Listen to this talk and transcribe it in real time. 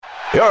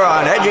You're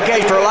on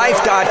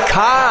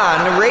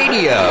EducateForLife.com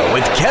radio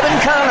with Kevin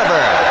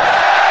Conover.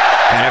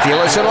 And if you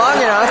listen long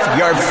enough,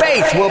 your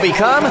faith will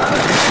become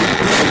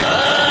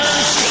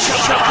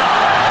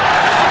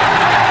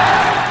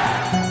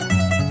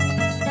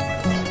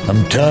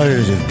I'm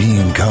tired of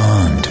being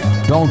conned.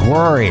 Don't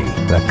worry,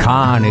 the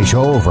con is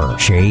over,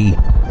 She.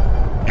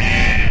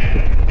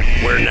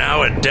 We're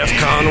now at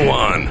DEFCON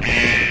 1.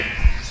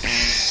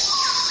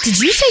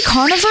 Did you say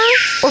carnivore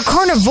or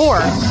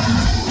carnivore?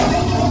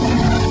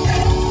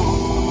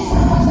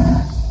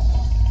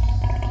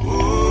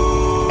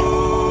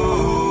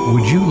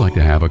 Would you like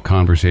to have a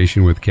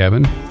conversation with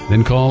Kevin?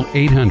 Then call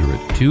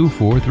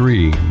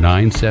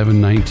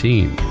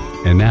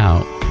 800-243-9719. And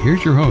now,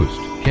 here's your host,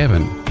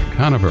 Kevin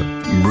Conover.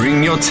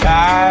 Bring your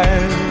tide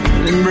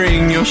and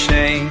bring your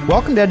shame.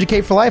 Welcome to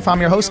Educate for Life. I'm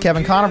your host,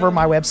 Kevin Conover.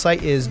 My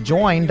website is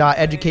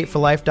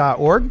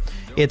join.educateforlife.org.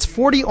 It's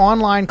 40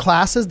 online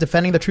classes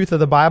defending the truth of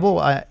the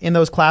Bible. In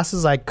those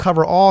classes, I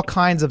cover all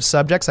kinds of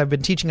subjects. I've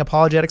been teaching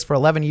apologetics for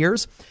 11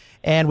 years,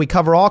 and we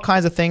cover all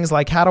kinds of things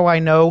like how do I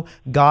know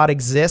God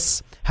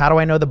exists? How do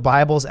I know the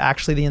Bible is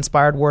actually the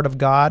inspired Word of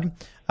God?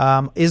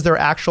 Is there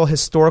actual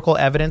historical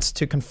evidence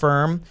to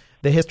confirm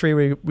the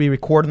history we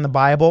record in the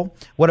Bible?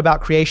 What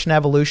about creation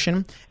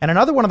evolution? And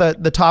another one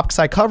of the topics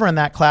I cover in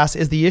that class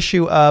is the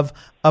issue of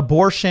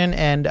abortion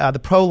and the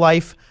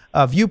pro-life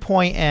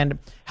viewpoint and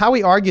how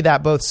we argue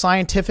that both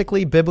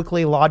scientifically,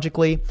 biblically,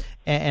 logically,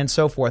 and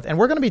so forth. And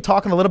we're going to be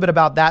talking a little bit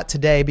about that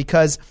today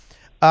because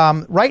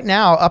right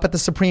now up at the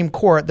Supreme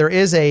Court, there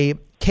is a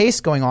case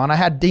going on. I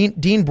had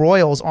Dean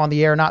Broyles on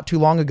the air not too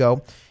long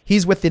ago.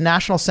 He's with the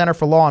National Center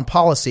for Law and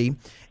Policy.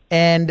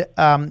 And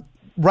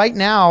right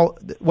now,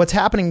 what's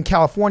happening in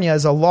California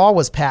is a law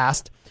was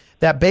passed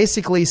that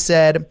basically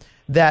said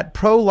that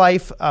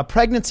pro-life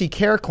pregnancy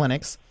care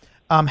clinics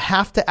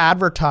have to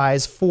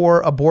advertise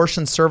for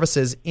abortion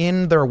services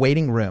in their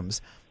waiting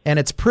rooms. And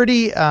it's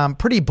pretty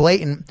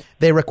blatant.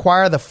 They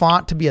require the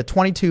font to be a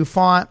 22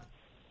 font.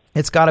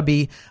 It's got to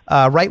be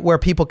right where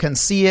people can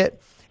see it.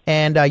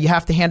 And you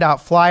have to hand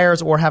out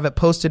flyers or have it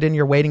posted in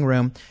your waiting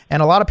room.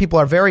 And a lot of people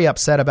are very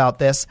upset about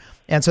this.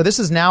 And so this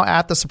is now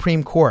at the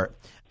Supreme Court.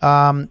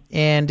 And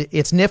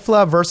it's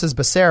NIFLA versus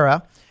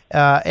Becerra.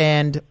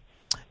 And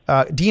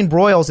Dean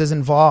Broyles is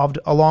involved,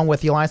 along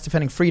with the Alliance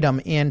Defending Freedom,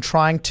 in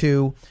trying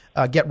to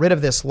get rid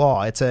of this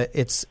law.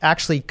 It's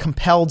actually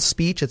compelled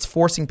speech. It's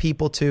forcing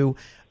people to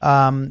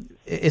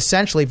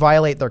essentially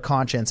violate their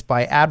conscience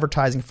by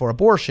advertising for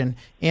abortion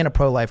in a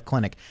pro-life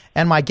clinic.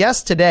 And my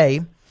guest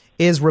today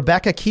is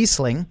Rebecca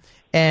Kiesling,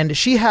 and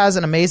she has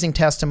an amazing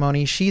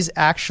testimony. She's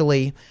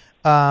actually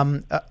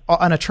an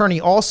attorney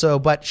also,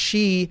 but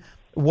she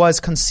was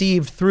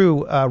conceived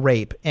through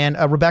rape. And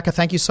Rebecca,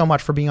 thank you so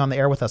much for being on the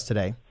air with us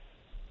today.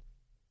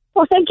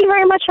 Well, thank you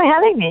very much for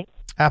having me.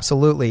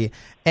 Absolutely.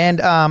 And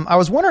I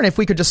was wondering if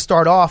we could just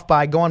start off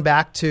by going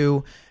back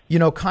to,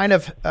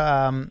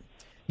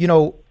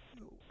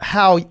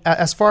 how,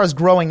 as far as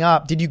growing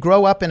up, did you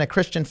grow up in a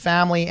Christian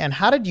family, and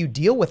how did you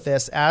deal with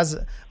this as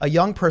a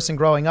young person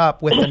growing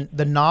up with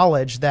the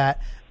knowledge that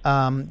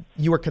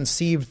you were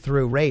conceived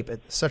through rape?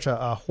 It's such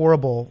a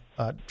horrible,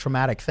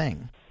 traumatic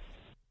thing.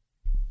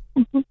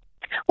 Mm-hmm.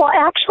 Well,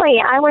 actually,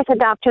 I was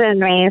adopted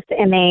and raised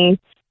in a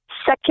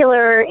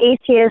secular,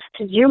 atheist,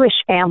 Jewish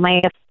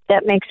family, if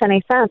that makes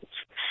any sense.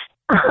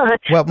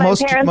 Well,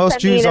 most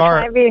Jews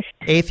are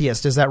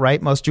atheist. Is that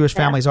right? Most Jewish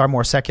families are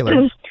more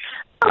secular.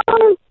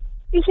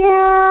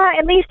 Yeah,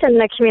 at least in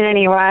the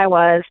community where I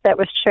was, that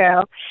was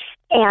true.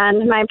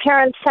 And my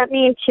parents sent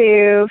me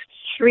to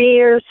 5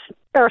 years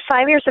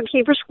of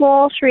Hebrew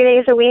school, 3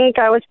 days a week.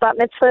 I was bat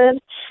mitzvahed.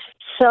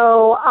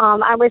 So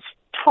I was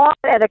taught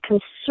at a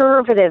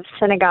conservative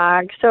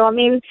synagogue. So,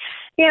 we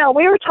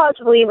were taught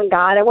to believe in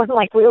God. It wasn't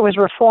like it was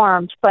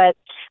reformed, but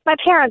my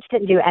parents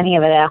didn't do any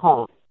of it at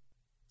home.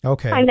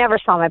 Okay. I never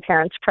saw my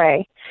parents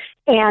pray.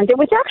 And it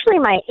was actually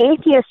my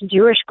atheist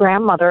Jewish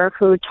grandmother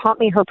who taught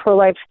me her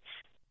pro-life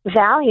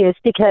values,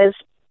 because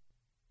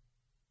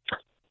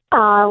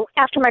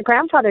after my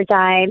grandfather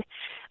died,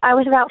 I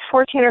was about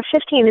 14 or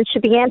 15, and she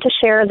began to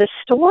share the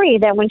story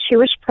that when she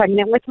was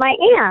pregnant with my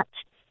aunt,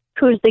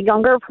 who's the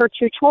younger of her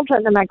two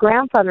children, that my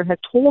grandfather had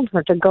told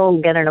her to go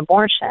get an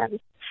abortion.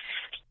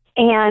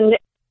 And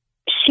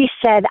she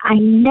said, I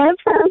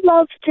never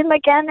loved him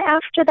again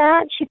after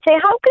that. She'd say,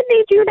 how could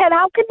they do that?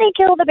 How could they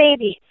kill the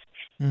baby?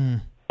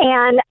 And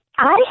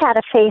I had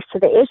to face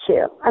the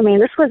issue.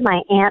 This was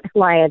my aunt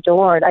who I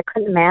adored. I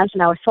couldn't imagine.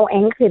 I was so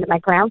angry that my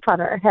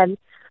grandfather had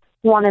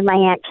wanted my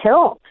aunt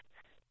killed.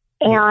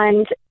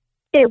 And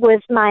it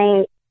was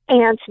my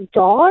aunt's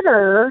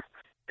daughter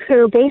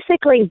who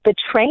basically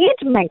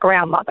betrayed my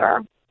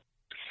grandmother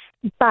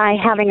by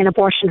having an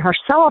abortion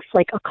herself,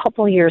 like a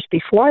couple years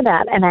before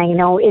that. And I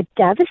know it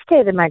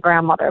devastated my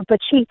grandmother, but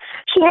she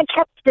had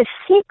kept this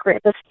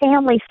secret, this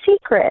family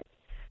secret,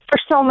 for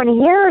so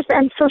many years,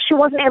 and so she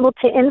wasn't able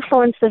to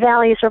influence the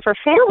values of her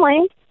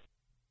family,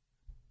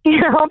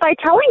 by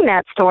telling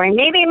that story.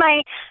 Maybe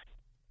my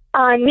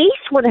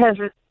niece would have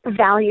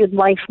valued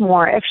life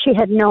more if she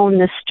had known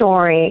the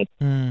story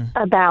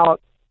about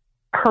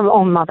her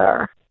own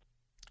mother.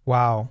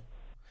 Wow.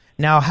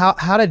 Now,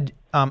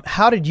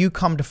 how did you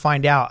come to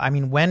find out? I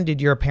mean, when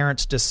did your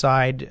parents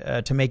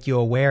decide to make you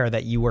aware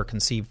that you were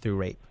conceived through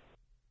rape?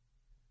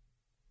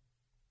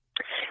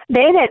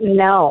 They didn't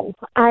know.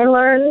 I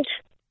learned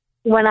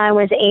when I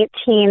was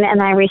 18,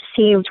 and I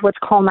received what's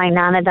called my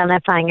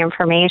non-identifying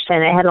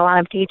information. It had a lot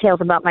of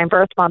details about my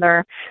birth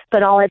mother,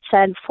 but all it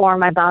said for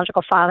my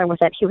biological father was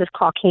that he was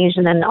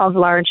Caucasian and of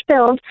large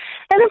build.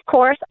 And of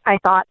course, I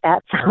thought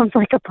that sounds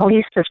like a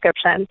police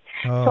description.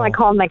 Oh. So I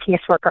called my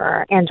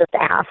caseworker and just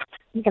asked,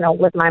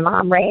 was my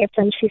mom raped?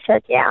 And she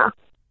said, yeah.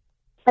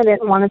 I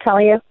didn't want to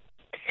tell you.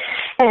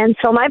 And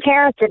so my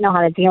parents didn't know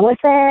how to deal with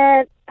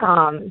it.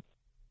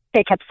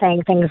 They kept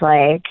saying things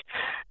like,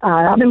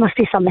 there must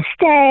be some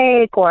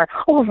mistake, or,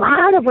 a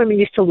lot of women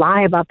used to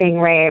lie about being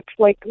raped.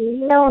 Like,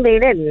 no, they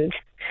didn't.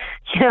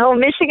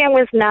 Michigan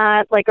was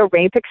not like a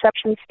rape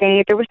exception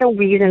state. There was no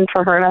reason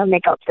for her to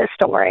make up this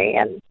story.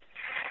 And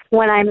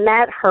when I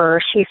met her,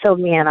 she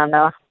filled me in on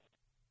the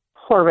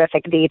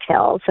horrific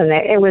details. And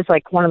it was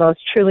like one of those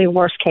truly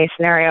worst case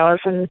scenarios.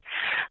 And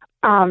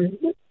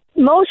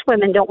most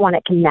women don't want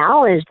to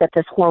acknowledge that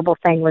this horrible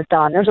thing was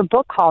done. There's a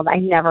book called I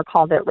Never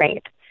Called It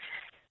Rape.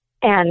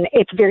 And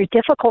it's very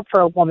difficult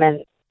for a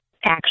woman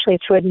actually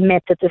to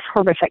admit that this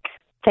horrific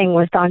thing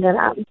was done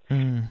to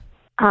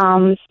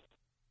them.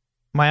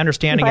 My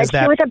understanding is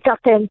that she was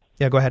abducted.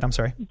 Yeah, go ahead. I'm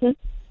sorry. Mm-hmm.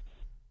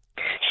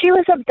 She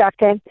was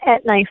abducted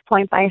at knife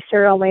point by a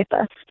serial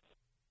rapist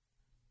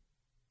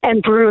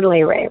and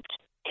brutally raped.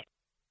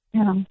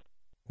 Yeah.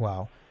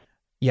 Wow.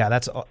 Yeah,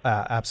 that's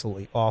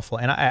absolutely awful.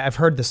 And I've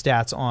heard the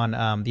stats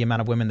on the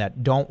amount of women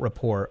that don't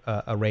report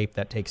a rape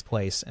that takes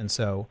place. And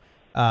so,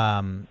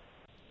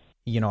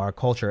 our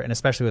culture, and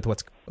especially with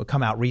what's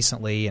come out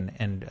recently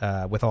and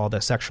with all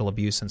the sexual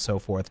abuse and so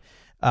forth.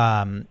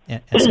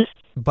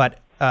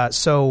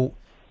 So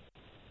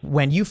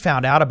when you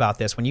found out about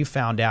this,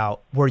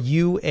 were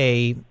you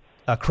a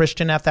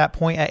Christian at that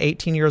point at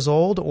 18 years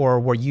old, or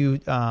were you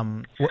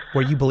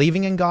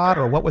believing in God,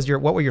 or what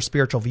were your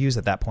spiritual views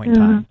at that point in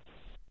time?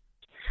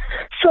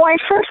 So I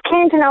first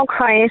came to know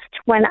Christ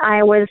when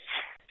I was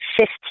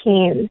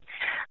 15.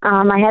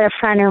 I had a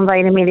friend who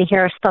invited me to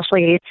hear a special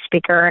youth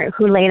speaker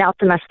who laid out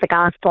the message of the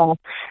gospel,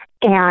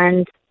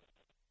 and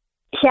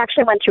he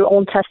actually went through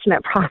Old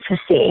Testament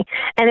prophecy,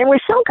 and it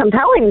was so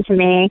compelling to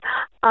me,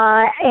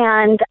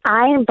 and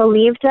I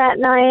believed that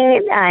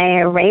night.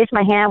 I raised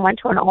my hand, went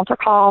to an altar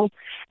call,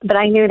 but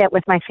I knew that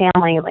with my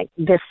family, like,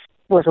 this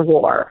was a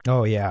war.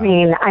 Oh, yeah. I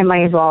mean, I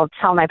might as well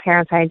tell my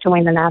parents I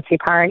joined the Nazi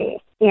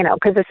party,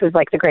 because this was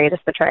like the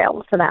greatest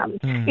betrayal to them.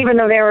 Even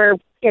though they were,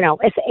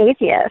 as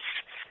atheists,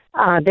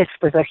 this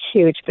was a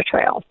huge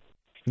betrayal.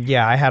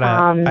 Yeah,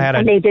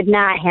 and they did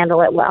not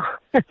handle it well.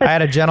 I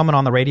had a gentleman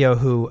on the radio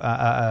who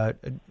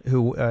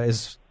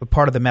is a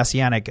part of the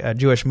Messianic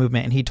Jewish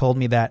movement, and he told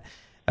me that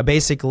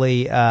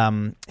basically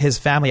his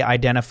family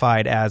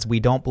identified as,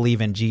 we don't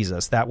believe in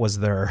Jesus. That was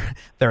their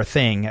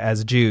thing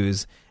as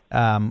Jews,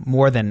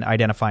 more than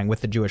identifying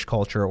with the Jewish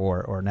culture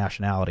or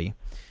nationality.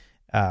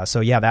 So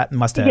yeah, that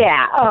must have.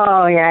 Yeah.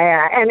 Oh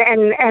yeah.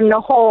 And the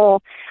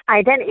whole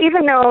identity,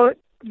 even though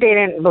they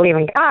didn't believe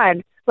in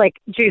God, like,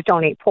 Jews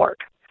don't eat pork.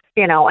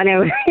 And it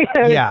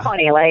was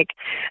funny, like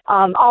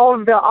all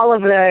of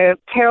the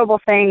terrible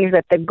things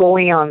that the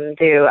Goyim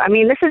do. I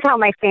mean, this is how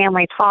my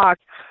family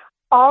talked.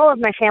 All of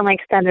my family,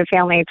 extended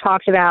family,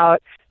 talked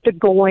about the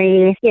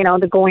Goy,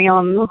 the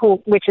Goyim,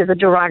 which is a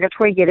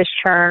derogatory Yiddish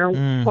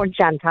term for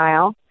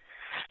Gentile.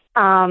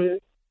 And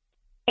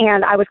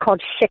I was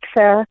called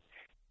Shiksa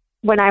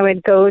when I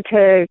would go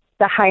to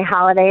the high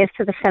holidays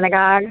to the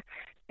synagogue,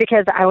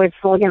 because I was,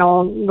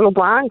 little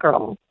blonde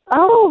girl.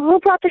 Oh, who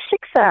brought the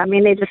shiksa? I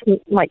mean, they just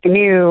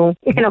knew,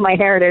 my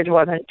heritage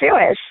wasn't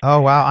Jewish.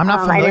 Oh, wow. I'm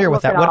not familiar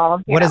with that.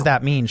 What does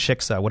that mean,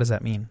 shiksa? What does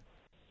that mean?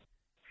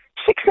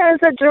 Shiksa is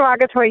a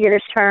derogatory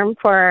Yiddish term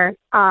for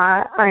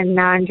a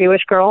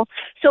non-Jewish girl.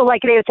 So,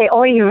 they would say,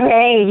 oh,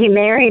 he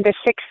married a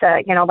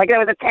shiksa, that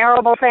was a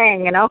terrible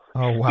thing, Oh,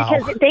 wow.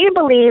 Because they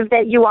believe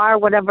that you are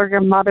whatever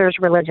your mother's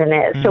religion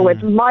is. So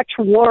it's much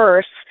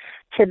worse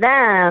to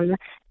them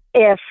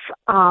if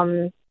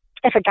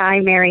a guy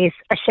marries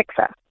a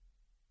shiksa.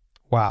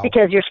 Wow.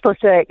 Because you're supposed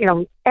to,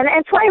 and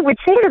so I would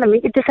say to them,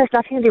 this has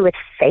nothing to do with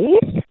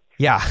faith.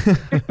 Yeah.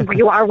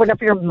 You are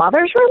whatever your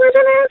mother's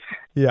religion is.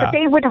 Yeah. But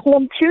they would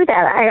hold to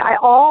that. I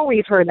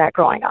always heard that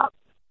growing up.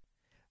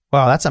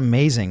 Wow, that's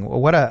amazing.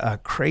 What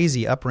a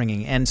crazy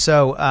upbringing. And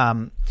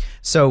so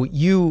so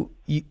you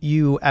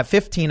at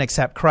 15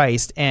 accept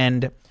Christ,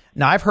 and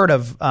now I've heard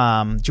of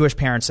Jewish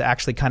parents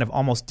actually kind of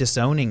almost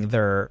disowning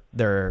their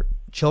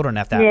children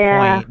at that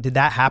point. Did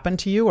that happen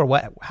to you, or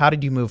what? How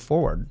did you move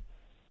forward?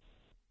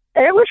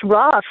 It was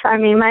rough. I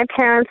mean, my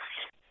parents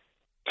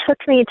took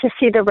me to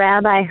see the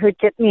rabbi who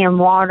dipped me in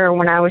water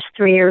when I was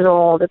 3 years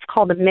old. It's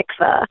called a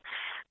mikveh,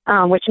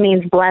 which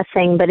means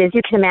blessing. But as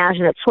you can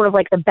imagine, it's sort of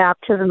like the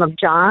baptism of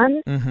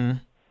John. Mm-hmm.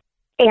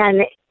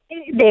 And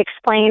they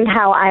explained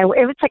how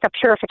it was like a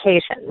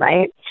purification,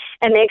 right?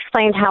 And they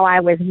explained how I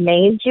was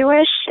made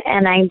Jewish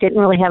and I didn't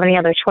really have any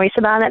other choice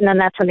about it. And then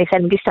that's when they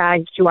said,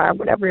 besides, you are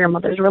whatever your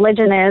mother's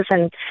religion is.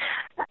 And,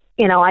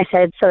 I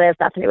said, so that has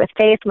nothing to do with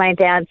faith. My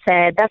dad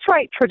said, that's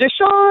right,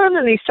 tradition.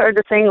 And he started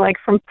to sing like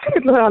from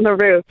Fiddler on the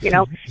Roof,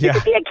 Yeah. He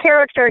could be a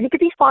character. He could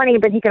be funny,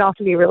 but he could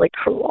also be really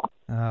cruel.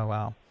 Oh,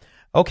 wow.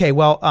 Okay,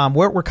 well,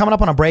 we're coming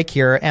up on a break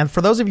here. And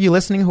for those of you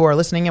listening who are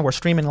listening, and we're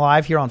streaming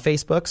live here on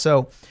Facebook.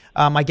 So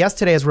my guest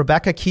today is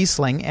Rebecca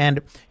Kiesling,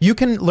 and you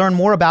can learn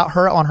more about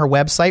her on her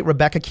website,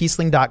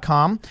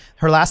 RebeccaKiesling.com.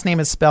 Her last name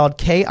is spelled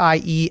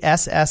Kiessling.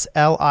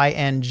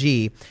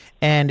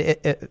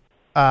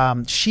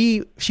 And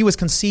she was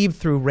conceived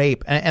through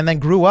rape and then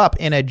grew up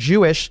in a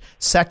Jewish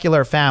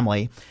secular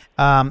family.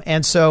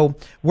 And so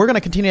we're going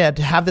to continue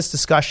to have this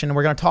discussion.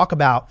 We're going to talk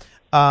about,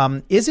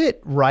 is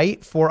it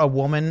right for a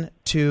woman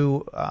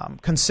to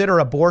consider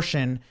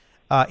abortion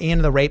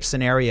in the rape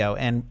scenario?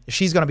 And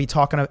she's going to be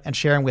talking and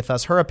sharing with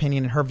us her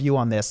opinion and her view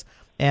on this.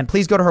 And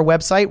please go to her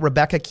website,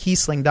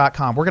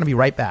 RebeccaKiesling.com. We're going to be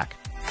right back.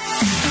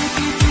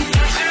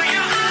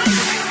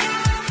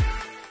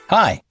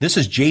 Hi, this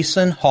is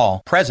Jason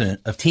Hall, president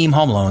of Team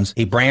Home Loans,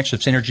 a branch of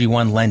Synergy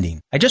One Lending.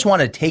 I just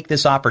want to take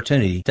this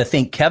opportunity to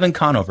thank Kevin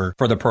Conover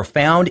for the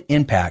profound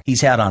impact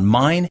he's had on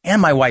mine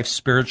and my wife's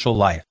spiritual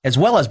life, as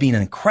well as being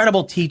an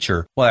incredible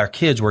teacher while our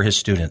kids were his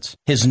students.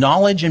 His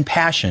knowledge and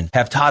passion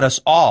have taught us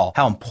all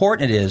how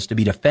important it is to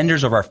be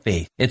defenders of our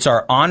faith. It's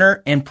our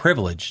honor and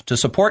privilege to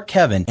support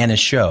Kevin and his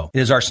show.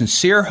 It is our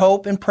sincere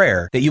hope and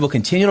prayer that you will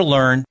continue to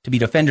learn to be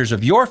defenders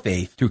of your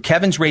faith through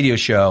Kevin's radio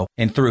show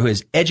and through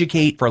his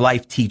Educate for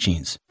Life teachings.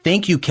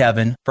 Thank you,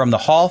 Kevin, from the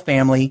Hall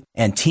family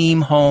and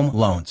Team Home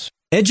Loans.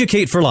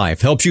 Educate for Life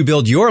helps you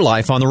build your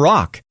life on the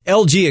rock.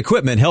 LG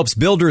Equipment helps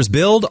builders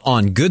build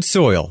on good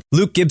soil.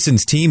 Luke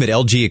Gibson's team at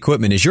LG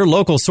Equipment is your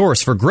local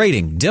source for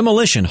grading,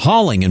 demolition,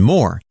 hauling, and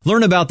more.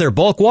 Learn about their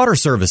bulk water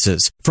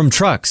services, from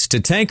trucks to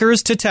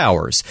tankers to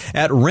towers,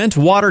 at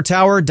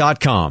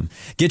rentwatertower.com.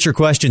 Get your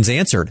questions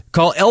answered.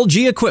 Call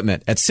LG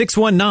Equipment at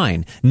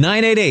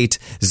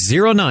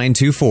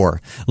 619-988-0924.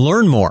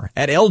 Learn more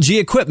at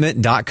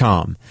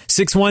lgequipment.com.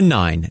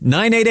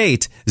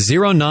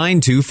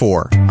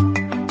 619-988-0924.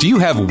 Do you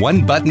have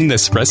one-button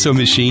espresso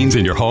machines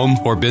in your home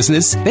or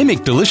business? They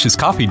make delicious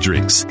coffee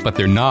drinks, but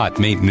they're not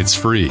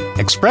maintenance-free.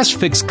 Express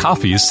Fix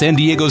Coffee is San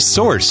Diego's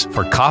source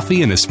for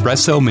coffee and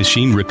espresso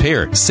machine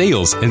repair,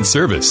 sales, and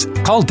service.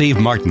 Call Dave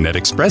Martin at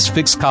Express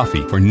Fix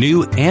Coffee for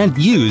new and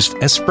used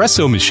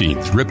espresso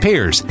machines,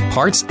 repairs,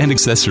 parts, and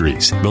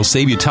accessories. They'll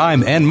save you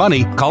time and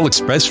money. Call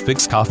Express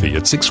Fix Coffee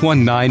at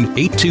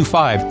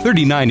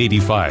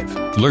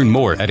 619-825-3985. Learn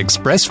more at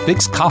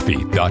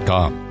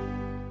expressfixcoffee.com.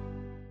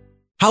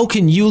 How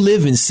can you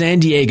live in San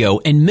Diego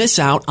and miss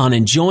out on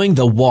enjoying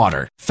the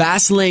water?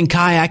 Fastlane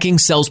Kayaking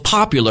sells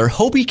popular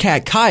Hobie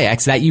Cat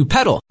kayaks that you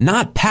pedal,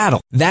 not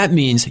paddle. That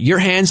means your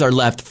hands are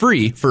left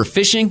free for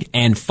fishing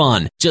and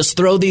fun. Just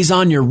throw these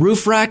on your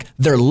roof rack.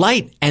 They're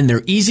light and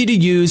they're easy to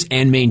use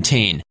and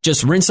maintain.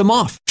 Just rinse them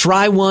off.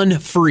 Try one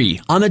free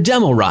on a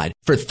demo ride.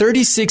 For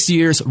 36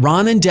 years,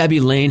 Ron and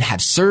Debbie Lane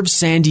have served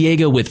San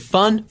Diego with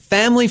fun,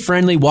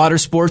 family-friendly water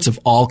sports of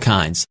all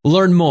kinds.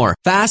 Learn more.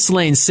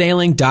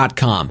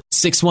 FastlaneSailing.com.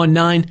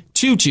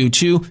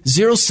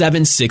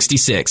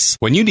 619-222-0766.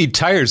 When you need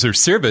tires or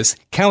service,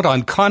 count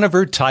on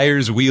Conover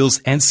Tires, Wheels,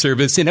 and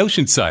Service in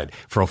Oceanside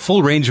for a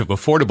full range of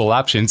affordable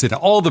options and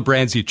all the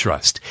brands you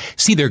trust.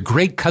 See their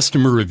great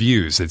customer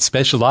reviews and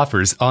special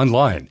offers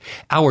online.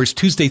 Hours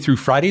Tuesday through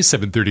Friday,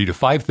 7:30 to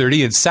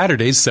 5:30, and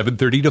Saturdays,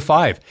 7:30 to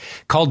 5.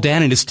 Call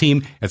Dan and his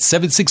team at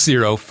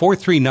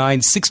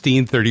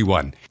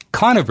 760-439-1631.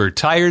 Conover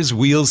Tires,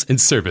 Wheels,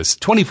 and Service,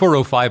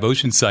 2405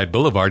 Oceanside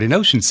Boulevard in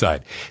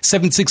Oceanside,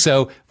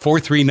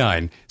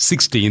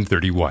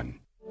 760-439-1631.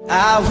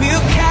 I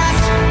will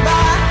cast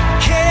my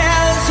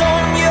cares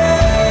on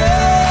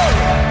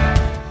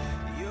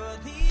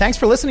you. Thanks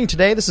for listening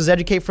today. This is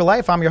Educate for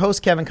Life. I'm your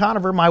host, Kevin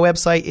Conover. My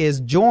website is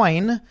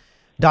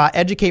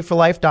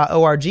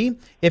join.educateforlife.org.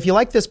 If you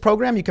like this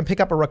program, you can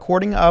pick up a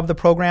recording of the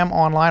program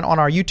online on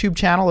our YouTube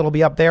channel. It'll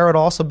be up there.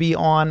 It'll also be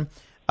on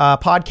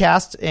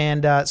podcast,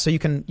 and so you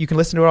can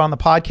listen to it on the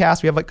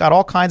podcast. We have got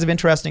all kinds of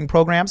interesting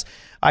programs.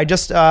 I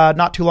just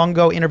not too long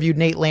ago interviewed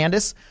Nate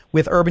Landis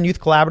with Urban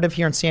Youth Collaborative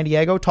here in San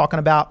Diego, talking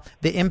about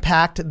the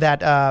impact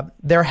that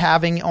they're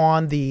having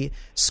on the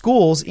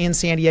schools in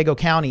San Diego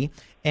County.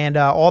 And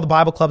all the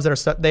Bible clubs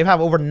that are they have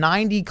over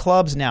 90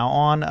 clubs now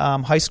on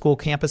high school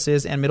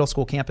campuses and middle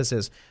school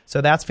campuses.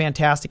 So that's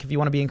fantastic if you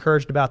want to be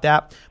encouraged about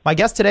that. My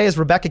guest today is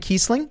Rebecca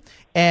Kiesling,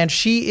 and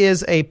she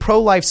is a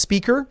pro-life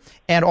speaker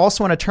and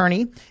also an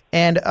attorney.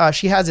 And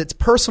she has, it's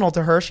personal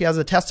to her. She has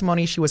a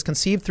testimony. She was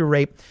conceived through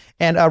rape.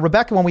 And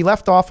Rebecca, when we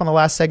left off on the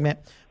last segment,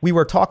 we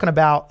were talking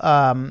about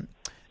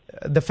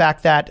the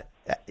fact that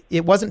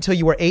it wasn't until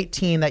you were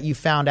 18 that you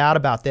found out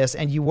about this,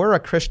 and you were a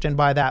Christian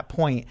by that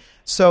point.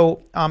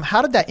 So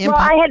how did that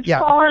impact? Well, I had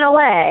fallen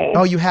away.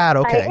 Oh, you had?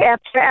 Okay.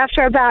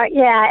 After about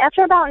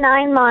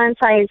 9 months,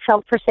 I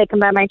felt forsaken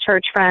by my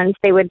church friends.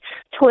 They would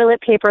toilet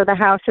paper the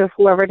house of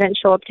whoever didn't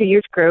show up to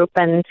youth group.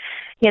 And,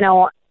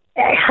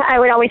 I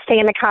would always stay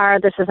in the car.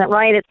 This isn't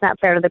right. It's not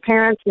fair to the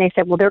parents. And they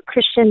said, well, they're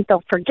Christians.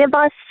 They'll forgive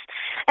us.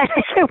 And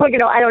I said, well,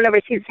 I don't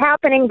ever see this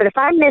happening, but if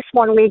I miss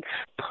 1 week,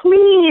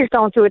 please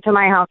don't do it to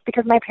my house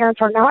because my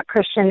parents are not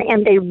Christian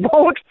and they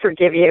won't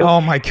forgive you.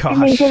 Oh, my gosh.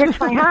 And they did it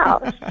to my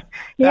house.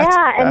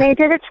 And they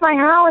did it to my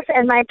house.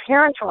 And my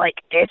parents were like,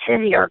 this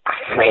is your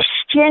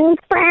Christian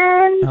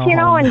friend,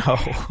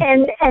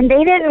 and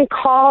they didn't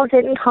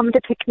come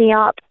to pick me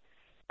up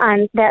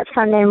on that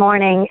Sunday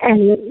morning,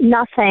 and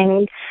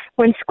nothing.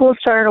 When school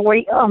started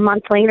a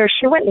month later,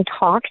 she went and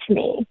talked to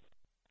me.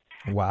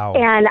 Wow.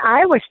 And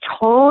I was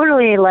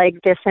totally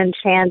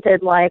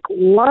disenchanted,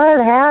 what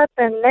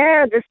happened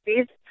there?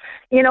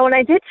 And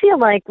I did feel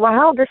like,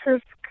 wow, this is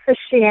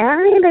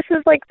Christianity.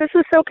 This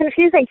is so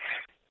confusing.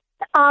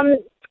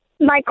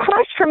 My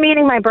quest for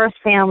meeting my birth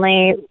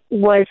family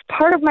was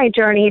part of my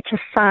journey to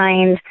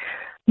find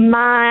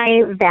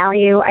my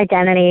value,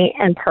 identity,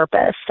 and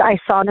purpose. I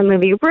saw the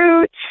movie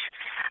Roots.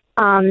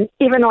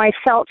 Even though I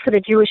felt for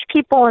the Jewish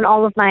people and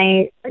all of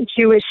my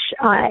Jewish,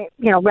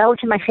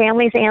 relative, my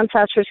family's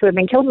ancestors who had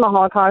been killed in the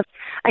Holocaust,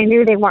 I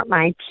knew they weren't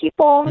my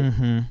people.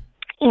 Mm-hmm.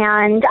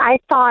 And I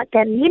thought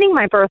that meeting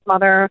my birth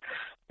mother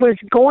was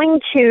going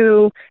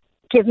to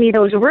give me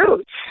those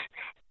roots.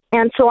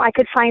 And so I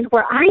could find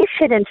where I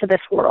fit into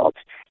this world.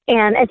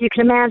 And as you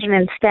can imagine,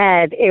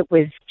 instead, it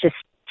was just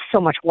so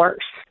much worse.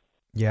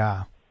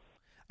 Yeah,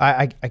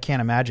 I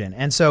can't imagine.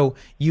 And so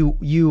you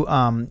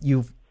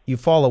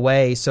fall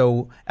away.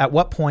 So at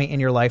what point in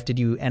your life did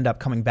you end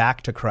up coming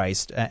back to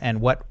Christ? And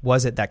what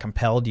was it that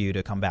compelled you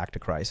to come back to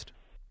Christ?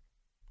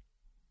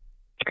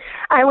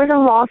 I was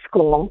in law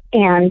school,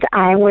 and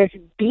I was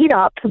beat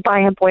up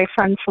by a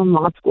boyfriend from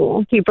law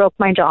school. He broke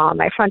my jaw.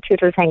 My front tooth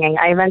was hanging.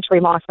 I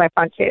eventually lost my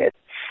front tooth.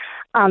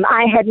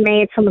 I had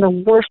made some of the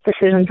worst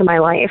decisions in my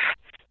life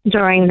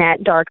during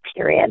that dark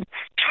period,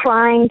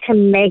 trying to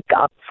make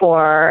up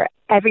for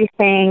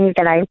everything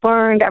that I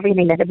learned,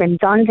 everything that had been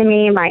done to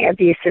me, my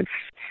abusive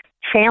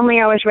family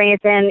I was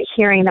raised in,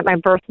 hearing that my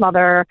birth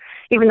mother,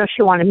 even though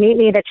she wanted to meet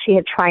me, that she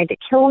had tried to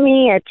kill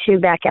me at 2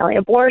 back alley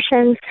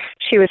abortions.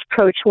 She was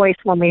pro-choice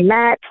when we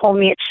met, told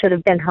me it should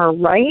have been her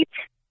right.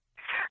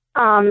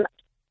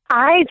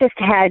 I just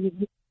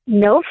had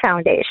no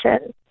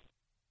foundation.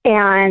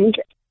 And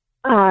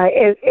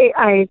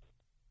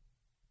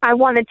I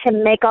wanted to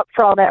make up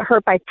for all that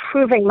hurt by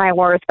proving my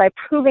worth, by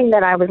proving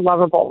that I was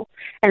lovable.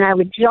 And I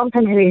would jump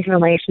into these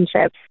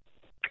relationships.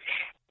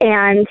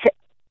 And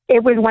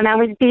it was when I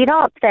was beat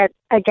up that,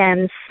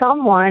 again,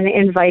 someone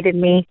invited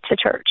me to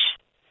church.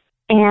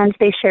 And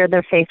they shared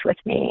their faith with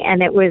me.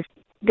 And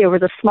there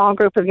was a small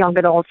group of young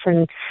adults,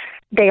 and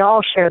they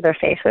all shared their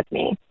faith with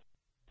me.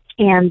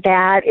 And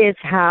that is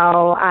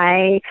how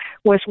I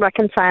was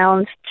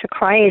reconciled to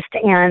Christ.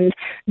 And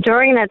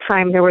during that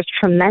time, there was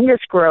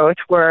tremendous growth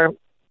where,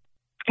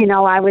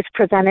 I was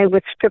presented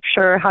with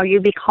scripture, how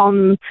you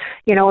become,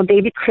 a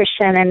baby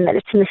Christian, and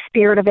it's in the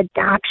spirit of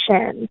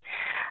adoption.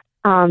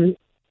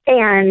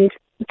 And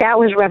that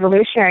was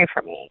revolutionary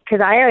for me,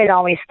 because I had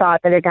always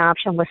thought that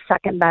adoption was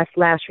second best,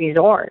 last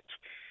resort.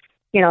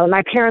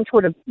 My parents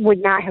would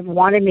not have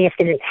wanted me if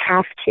they didn't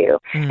have to.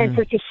 Mm. And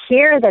so to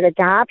hear that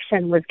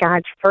adoption was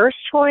God's first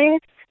choice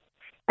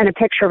and a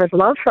picture of his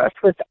love for us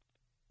was,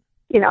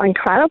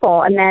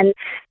 incredible. And then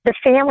the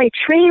family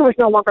tree was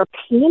no longer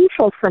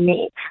painful for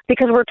me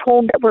because we're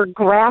told that we're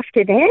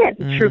grafted in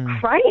through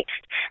Christ.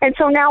 And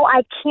so now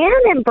I can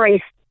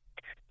embrace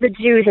the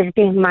Jews as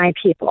being my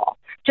people.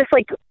 Just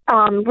like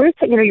Ruth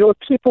said, your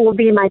people will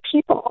be my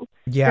people.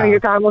 Yeah. Your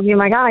God will be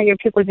my God, your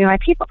people will be my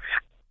people.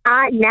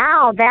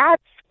 Now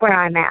that's where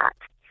I'm at.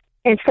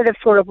 Instead of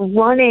sort of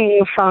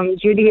running from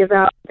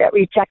Judaism that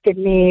rejected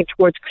me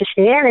towards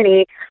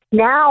Christianity,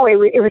 now it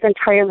was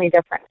entirely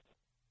different.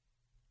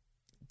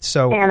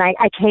 And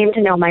I came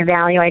to know my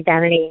value,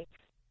 identity,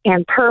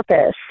 and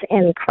purpose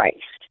in Christ.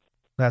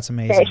 That's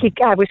amazing.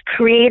 I was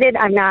created.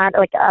 I'm not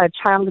like a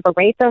child of a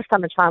rapist.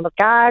 I'm a child of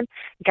God.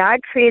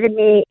 God created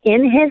me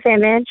in his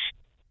image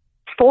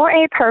for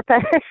a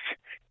purpose.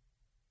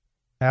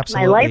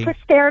 Absolutely. My life was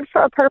spared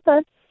for a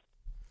purpose.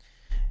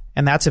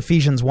 And that's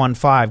Ephesians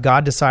 1:5.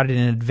 God decided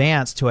in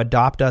advance to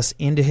adopt us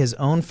into his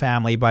own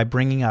family by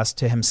bringing us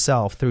to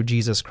himself through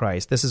Jesus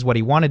Christ. This is what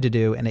he wanted to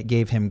do, and it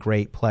gave him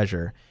great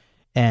pleasure.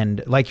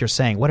 And like you're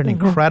saying, what an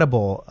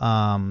incredible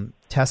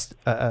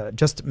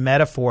just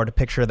metaphor to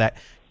picture that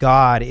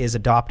God is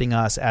adopting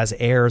us as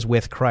heirs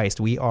with Christ.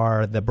 We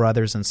are the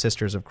brothers and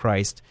sisters of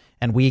Christ,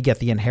 and we get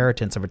the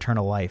inheritance of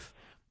eternal life.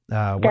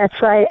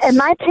 That's right. And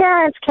my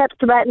parents kept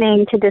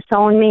threatening to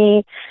disown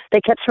me. They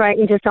kept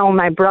threatening to disown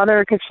my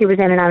brother because he was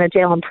in and out of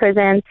jail and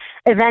prison.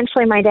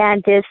 Eventually, my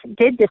dad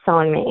did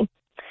disown me,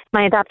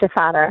 my adoptive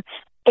father.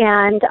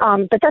 And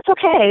but that's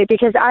okay,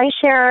 because I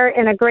share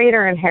in a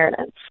greater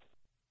inheritance.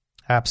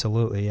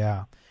 Absolutely,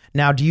 yeah.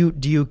 Now, do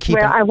you keep?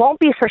 Where I won't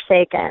be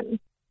forsaken.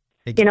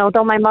 You know,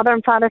 though my mother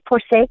and father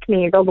forsake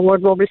me, the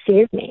Lord will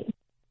receive me.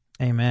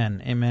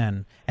 Amen.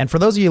 Amen. And for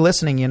those of you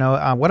listening, you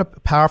know, what a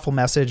powerful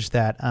message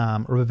that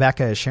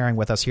Rebecca is sharing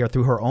with us here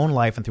through her own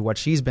life and through what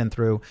she's been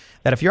through,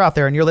 that if you're out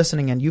there and you're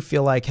listening and you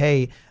feel like,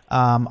 hey,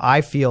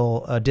 I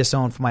feel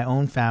disowned from my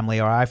own family,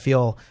 or I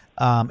feel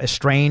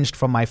estranged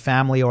from my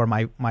family or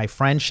my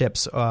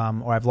friendships,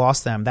 or I've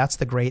lost them, that's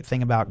the great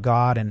thing about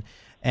God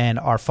and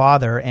our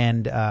Father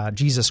and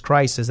Jesus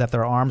Christ, is that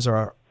their arms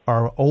are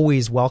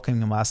always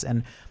welcoming us.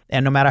 And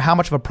no matter how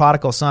much of a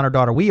prodigal son or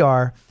daughter we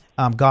are,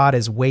 God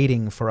is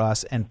waiting for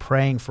us and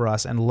praying for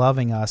us and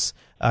loving us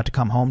to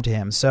come home to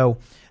Him. So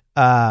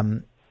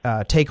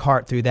take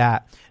heart through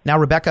that. Now,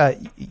 Rebecca,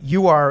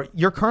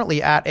 you're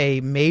currently at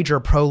a major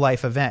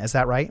pro-life event. Is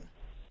that right?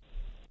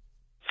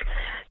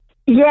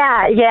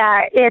 Yeah.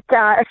 It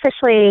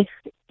officially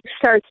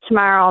starts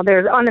tomorrow.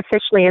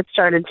 Unofficially, it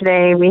started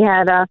today. We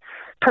had a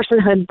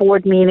personhood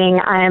board meeting.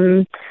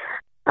 I'm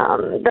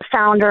the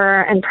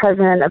founder and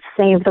president of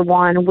Save the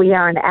One. We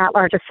are an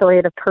at-large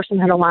affiliate of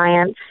Personhood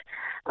Alliance.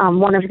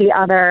 One of the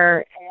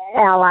other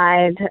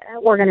allied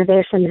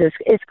organizations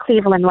is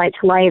Cleveland Right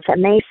to Life,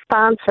 and they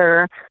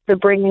sponsor the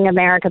Bringing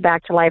America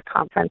Back to Life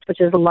conference,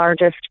 which is the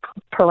largest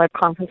pro-life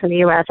conference in the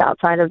U.S.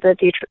 outside of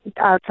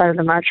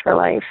the March for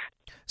Life.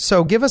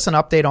 So give us an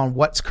update on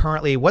what's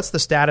the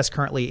status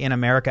currently in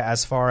America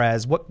as far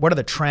as what are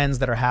the trends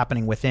that are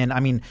happening within. I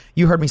mean,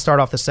 you heard me start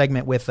off the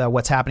segment with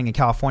what's happening in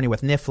California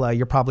with NIFLA.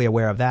 You're probably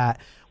aware of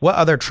that. What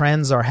other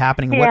trends are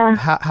happening? Yeah.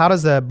 How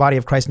does the body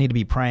of Christ need to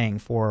be praying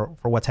for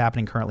what's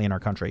happening currently in our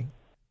country?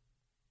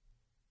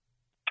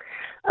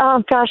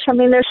 Oh, gosh, I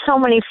mean, there's so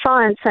many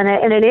fronts, and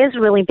it is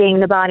really being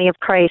the body of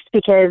Christ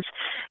because,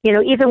 you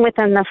know, even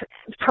within the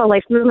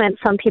pro-life movement,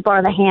 some people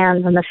are the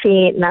hands and the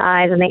feet and the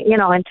eyes, and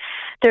and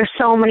there's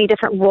so many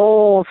different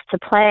roles to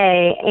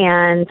play,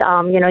 and,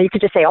 you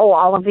could just say,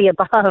 all of the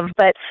above,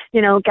 but,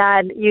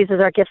 God uses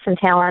our gifts and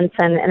talents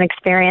and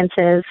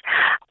experiences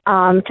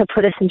to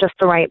put us in just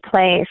the right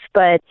place.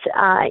 But,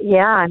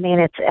 I mean,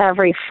 it's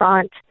every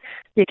front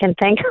you can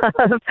think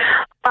of.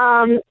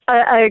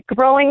 A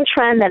growing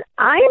trend that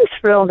I'm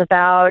thrilled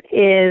about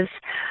is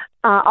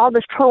all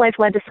this pro-life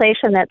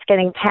legislation that's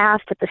getting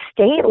passed at the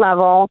state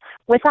level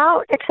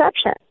without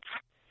exceptions.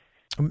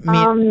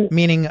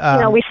 Meaning,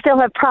 we still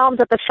have problems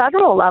at the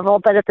federal level,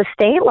 but at the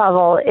state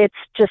level, it's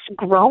just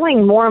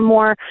growing. More and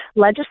more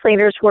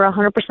legislators who are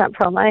 100%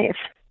 pro-life.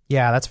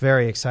 Yeah, that's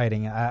very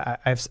exciting.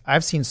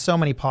 I've seen so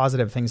many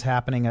positive things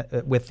happening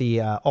with the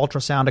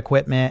ultrasound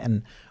equipment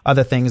and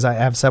other things. I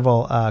have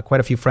quite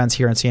a few friends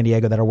here in San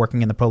Diego that are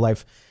working in the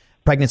pro-life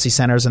pregnancy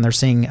centers, and they're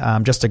seeing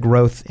just a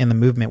growth in the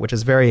movement, which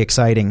is very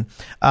exciting.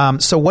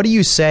 So what do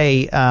you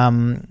say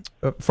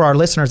for our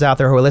listeners out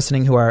there who are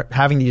listening, who are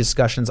having these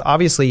discussions?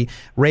 Obviously,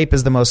 rape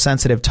is the most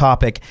sensitive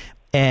topic,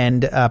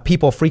 and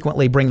people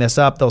frequently bring this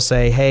up. They'll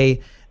say,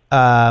 hey,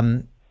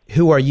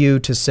 who are you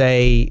to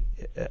say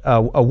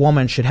a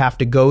woman should have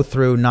to go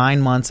through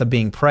 9 months of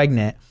being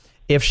pregnant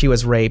if she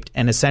was raped,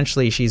 and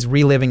essentially she's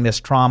reliving this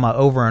trauma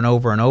over and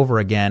over and over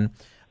again?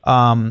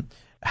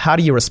 How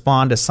do you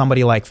respond to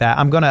somebody like that?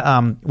 I'm going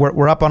to,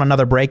 we're up on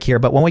another break here,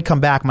 but when we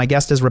come back, my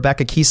guest is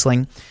Rebecca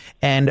Kiesling,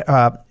 and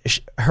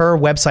her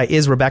website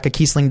is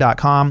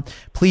RebeccaKiesling.com.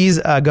 Please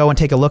go and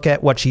take a look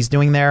at what she's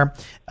doing there.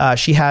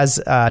 She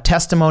has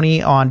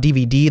testimony on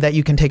DVD that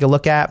you can take a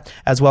look at,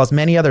 as well as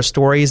many other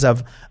stories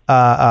of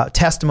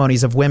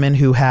testimonies of women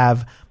who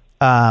have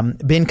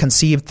been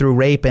conceived through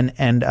rape,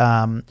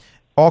 and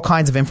all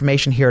kinds of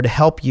information here to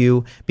help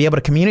you be able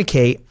to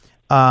communicate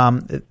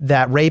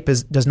that rape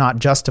does not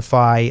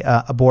justify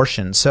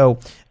abortion. So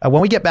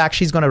when we get back,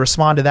 she's going to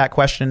respond to that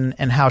question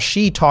and how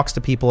she talks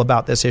to people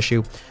about this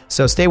issue.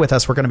 So stay with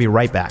us. We're going to be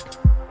right back.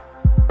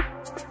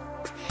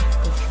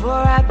 Before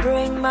I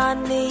bring my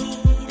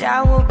need,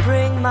 I will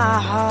bring my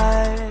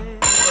heart.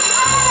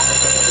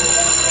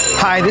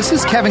 Hi, this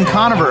is Kevin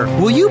Conover.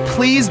 Will you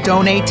please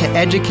donate to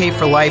Educate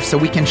for Life so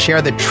we can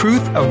share the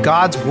truth of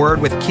God's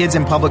Word with kids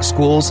in public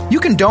schools?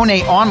 You can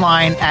donate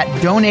online at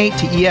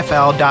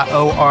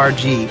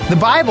donatetoefl.org. The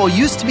Bible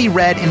used to be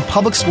read in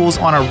public schools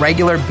on a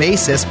regular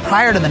basis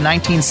prior to the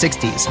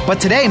 1960s, but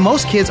today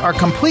most kids are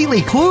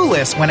completely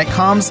clueless when it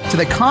comes to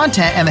the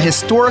content and the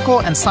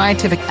historical and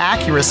scientific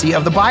accuracy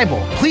of the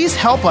Bible. Please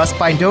help us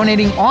by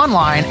donating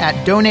online at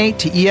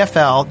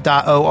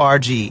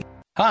donatetoefl.org.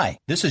 Hi,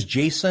 this is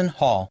Jason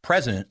Hall,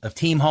 president of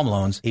Team Home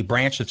Loans, a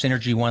branch of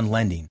Synergy One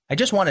Lending. I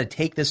just want to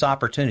take this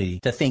opportunity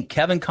to thank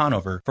Kevin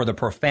Conover for the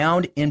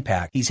profound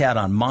impact he's had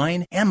on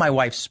mine and my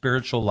wife's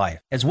spiritual life,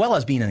 as well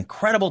as being an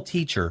incredible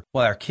teacher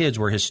while our kids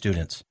were his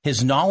students.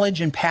 His knowledge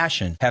and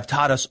passion have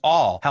taught us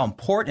all how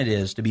important it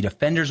is to be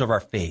defenders of our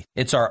faith.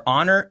 It's our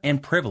honor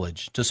and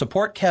privilege to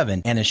support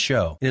Kevin and his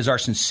show. It is our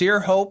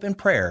sincere hope and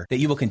prayer that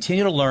you will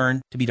continue to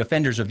learn to be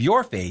defenders of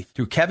your faith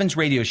through Kevin's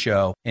radio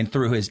show and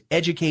through his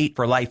Educate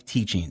for Life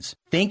teachings.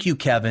 Thank you,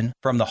 Kevin,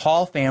 from the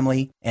Hall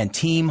family and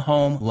Team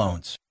Home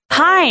Loans.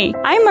 Hi,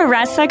 I'm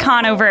Marissa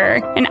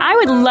Conover, and I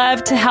would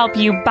love to help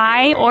you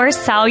buy or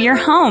sell your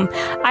home.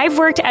 I've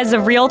worked as a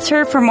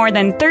realtor for more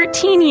than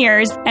 13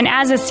 years, and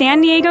as a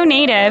San Diego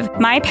native,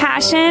 my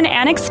passion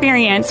and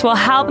experience will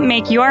help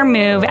make your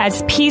move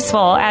as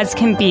peaceful as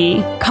can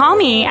be. Call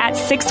me at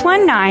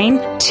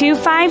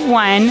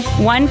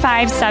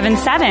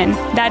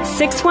 619-251-1577. That's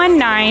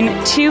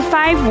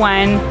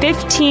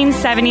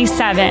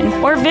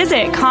 619-251-1577, or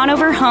visit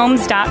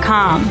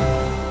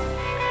conoverhomes.com.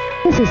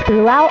 This is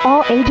Throughout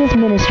All Ages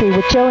Ministry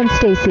with Joe and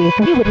Stacy.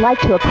 We would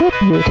like to equip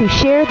you to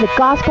share the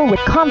gospel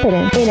with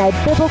confidence in a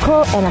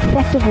biblical and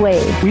effective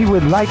way. We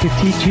would like to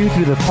teach you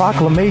through the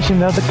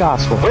proclamation of the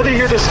gospel. Whether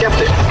you're the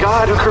skeptic,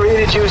 God who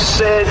created you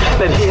said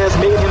that he has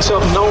made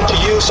himself known to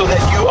you so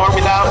that you are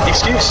without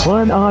excuse.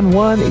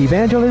 One-on-one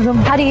evangelism.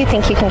 How do you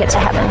think you can get to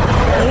heaven?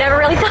 I've never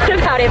really thought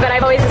about it, but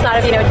I've always just thought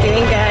of, doing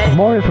good. For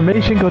more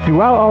information, go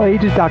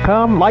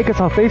throughoutallages.com, like us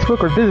on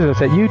Facebook, or visit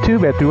us at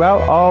YouTube at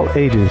Throughout All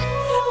Ages.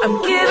 I'm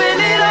giving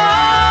it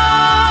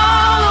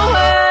all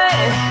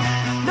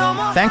away. No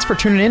more. Thanks for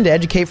tuning in to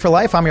Educate for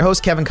Life. I'm your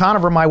host, Kevin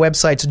Conover. My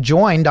website's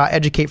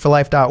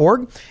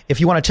join.educateforlife.org. If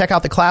you want to check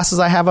out the classes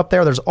I have up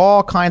there, there's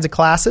all kinds of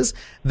classes.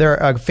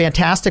 They're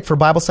fantastic for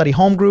Bible study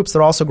home groups.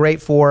 They're also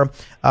great for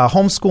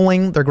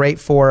homeschooling. They're great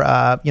for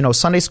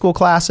Sunday school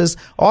classes,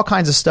 all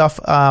kinds of stuff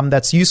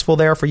that's useful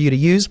there for you to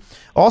use.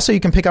 Also, you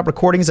can pick up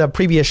recordings of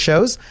previous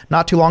shows.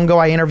 Not too long ago,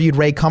 I interviewed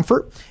Ray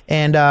Comfort,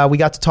 and we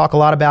got to talk a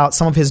lot about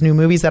some of his new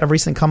movies that have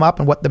recently come up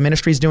and what the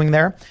ministry is doing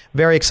there.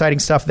 Very exciting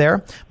stuff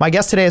there. My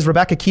guest today is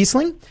Rebecca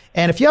Kiesling,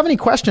 and if you have any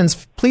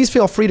questions, please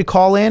feel free to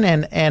call in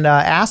and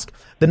ask.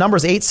 The number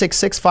is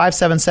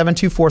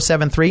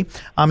 866-577-2473.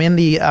 I'm in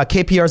the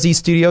KPRZ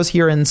studios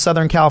here in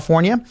Southern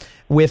California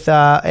with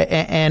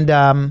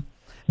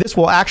this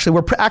will actually,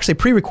 we're actually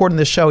pre-recording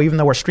this show, even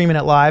though we're streaming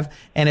it live,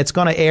 and it's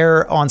going to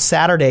air on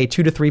Saturday,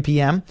 2 to 3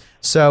 p.m.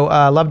 So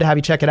love to have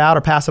you check it out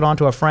or pass it on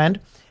to a friend.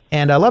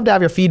 And love to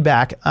have your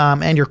feedback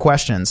and your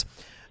questions.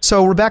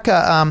 So,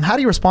 Rebecca, how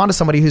do you respond to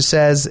somebody who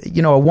says,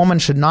 a woman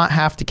should not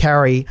have to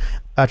carry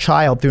a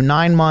child through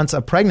 9 months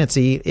of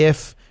pregnancy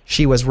if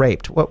she was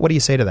raped? What do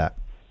you say to that?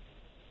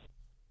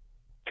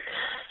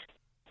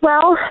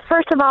 Well,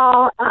 first of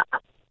all,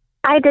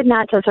 I did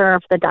not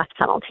deserve the death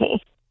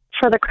penalty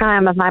for the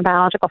crime of my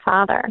biological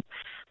father.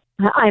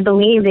 I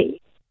believe that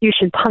you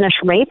should punish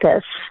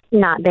rapists,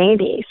 not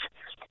babies.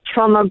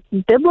 From a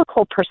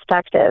biblical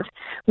perspective,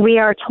 we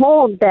are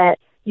told that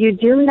you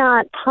do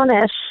not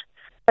punish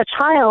a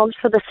child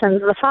for the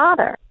sins of the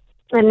father,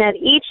 and that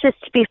each is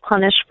to be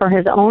punished for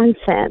his own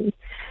sin.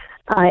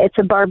 It's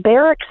a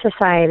barbaric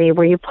society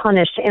where you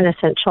punish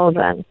innocent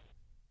children.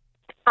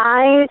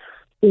 I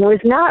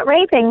was not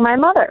raping my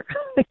mother.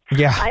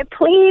 Yeah. I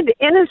plead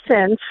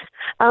innocence,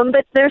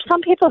 but there's some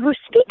people who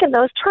speak in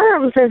those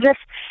terms as if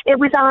it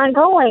was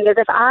ongoing, as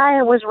if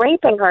I was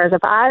raping her, as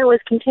if I was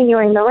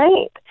continuing the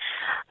rape.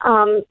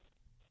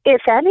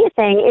 If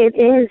anything, it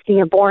is the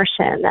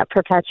abortion that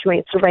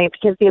perpetuates the rape,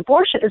 because the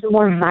abortion is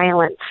more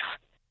violence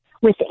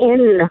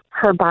within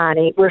her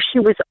body, where she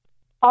was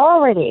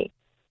already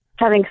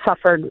having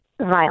suffered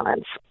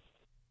violence.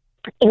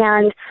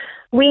 And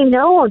we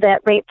know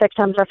that rape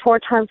victims are 4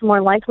 times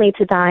more likely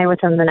to die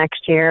within the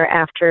next year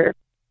after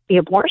the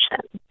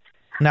abortion.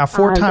 Now,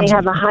 4 times... They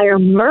have a higher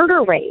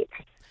murder rate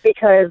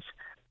because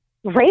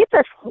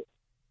rapists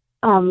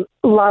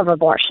love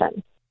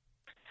abortion.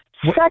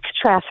 Sex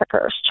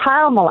traffickers,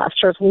 child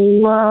molesters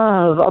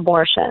love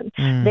abortion.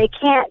 They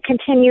can't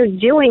continue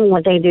doing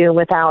what they do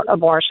without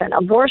abortion.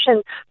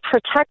 Abortion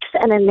protects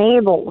and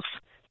enables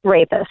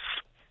rapists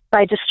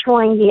by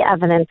destroying the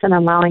evidence and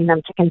allowing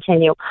them to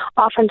continue.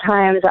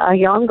 Oftentimes, a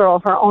young girl,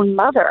 her own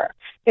mother,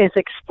 is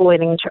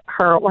exploiting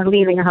her or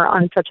leaving her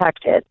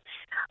unprotected.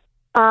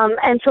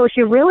 And so if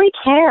you really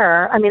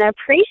care, I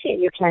appreciate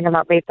you caring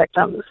about rape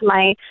victims.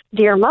 My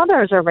dear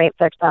mother is a rape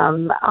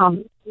victim.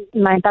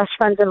 My best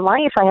friends in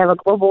life, I have a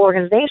global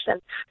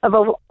organization of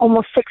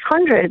almost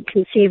 600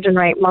 conceived and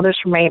raped mothers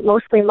from rape,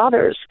 mostly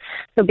mothers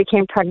who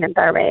became pregnant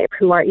by rape,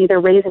 who are either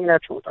raising their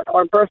children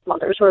or birth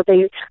mothers, or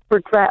they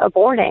regret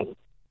aborting.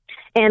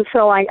 And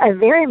so I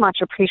very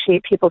much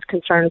appreciate people's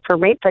concern for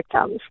rape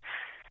victims.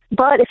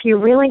 But if you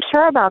really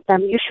care about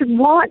them, you should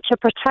want to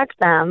protect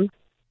them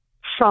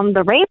from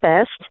the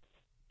rapist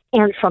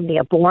and from the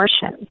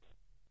abortion,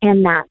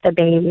 and not the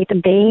baby. The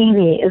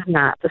baby is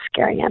not the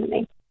scary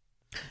enemy.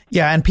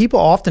 Yeah, and people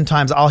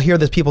oftentimes, I'll hear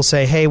this, people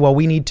say, hey, well,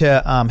 we need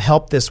to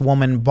help this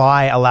woman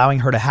by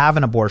allowing her to have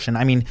an abortion.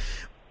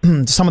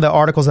 Some of the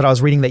articles that I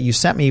was reading that you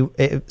sent me,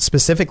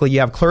 specifically, you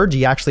have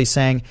clergy actually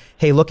saying,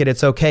 hey, look,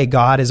 it's okay.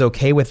 God is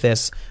okay with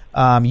this.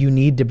 You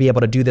need to be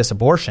able to do this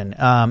abortion.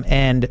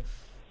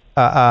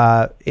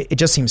 It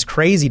just seems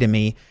crazy to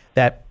me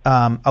that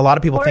a lot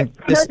of people think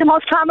this. The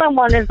most common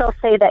one is they'll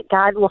say that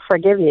God will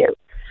forgive you.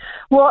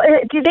 Well,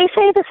 do they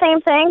say the same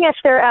thing if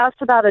they're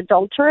asked about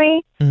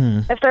adultery?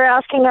 If they're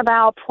asking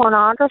about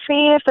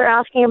pornography? If they're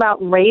asking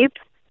about rape?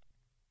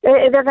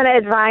 They're going to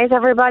advise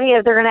everybody.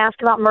 If they're going to ask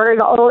about murder,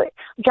 oh,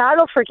 God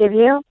will forgive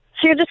you.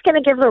 So you're just going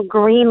to give them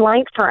green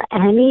light for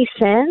any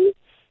sin?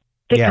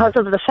 because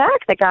of the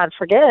fact that God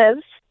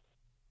forgives.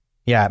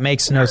 Yeah, it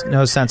makes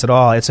no sense at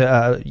all. It's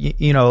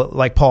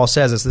like Paul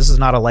says, this is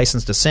not a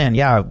license to sin.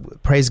 Yeah,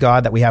 praise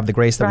God that we have the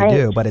grace that we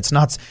do, but it's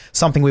not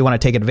something we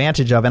want to take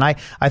advantage of. And I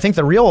think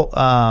the real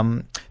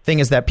thing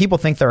is that people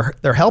think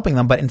they're helping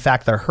them, but in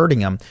fact they're hurting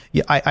them.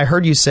 I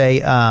heard you say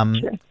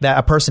that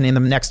a person in the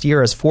next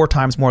year is 4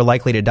 times more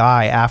likely to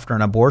die after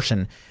an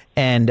abortion.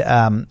 And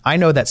I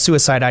know that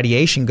suicide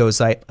ideation goes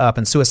up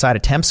and suicide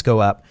attempts go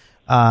up.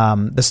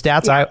 The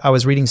stats I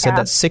was reading said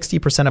that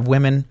 60% of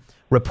women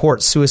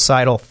report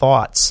suicidal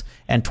thoughts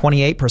and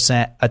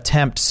 28%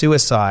 attempt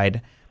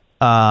suicide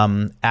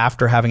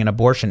after having an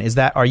abortion. Are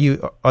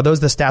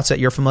those the stats that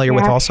you're familiar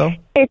with also?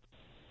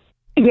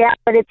 Yeah,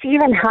 but it's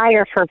even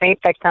higher for rape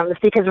victims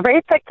because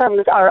rape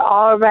victims are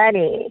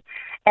already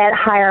at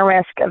higher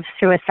risk of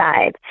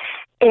suicide.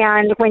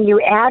 And when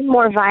you add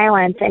more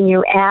violence and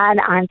you add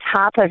on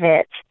top of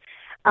it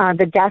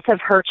the death of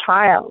her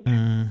child,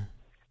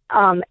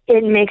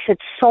 it makes it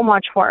so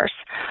much worse.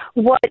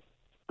 What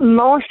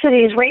most of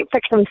these rape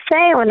victims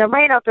say when they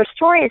write out their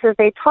stories is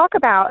they talk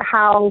about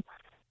how,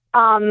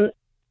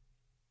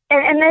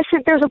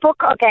 there's a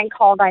book again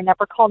called I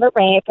Never Called It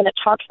Rape, and it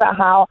talks about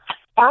how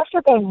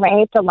after being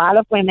raped, a lot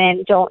of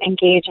women don't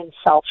engage in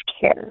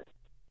self-care.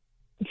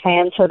 Okay,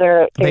 and so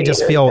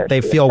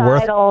they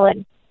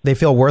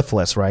feel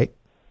worthless, right?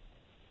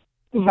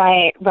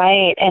 Right.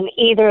 And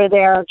either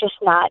they're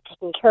just not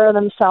taking care of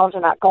themselves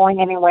or not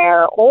going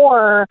anywhere,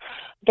 or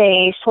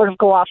they sort of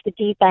go off the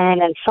deep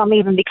end, and some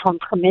even become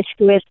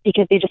promiscuous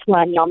because they just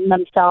want to numb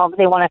themselves.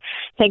 They want to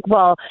think,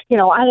 well, he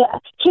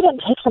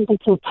didn't take something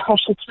so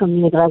precious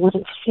from me that I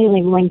wasn't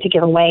feeling willing to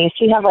give away.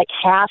 So you have like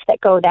half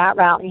that go that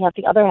route, and you have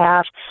the other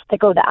half that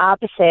go the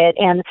opposite.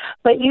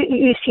 But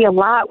you see a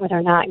lot where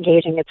they're not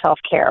engaging in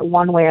self-care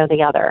one way or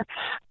the other.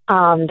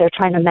 They're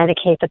trying to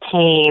medicate the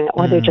pain,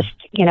 or they're just,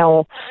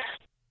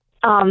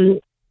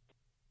 and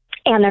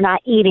they're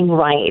not eating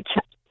right.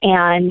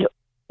 And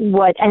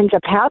what ends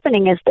up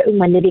happening is that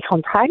when they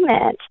become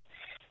pregnant,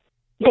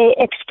 they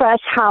express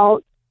how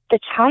the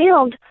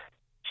child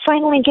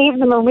finally gave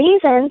them a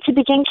reason to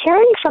begin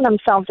caring for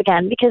themselves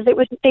again, because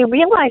they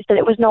realized that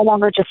it was no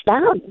longer just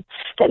them,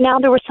 that now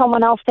there was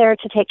someone else there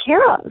to take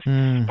care of.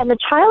 And the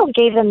child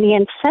gave them the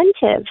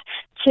incentive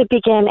to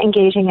begin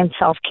engaging in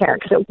self-care,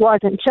 because it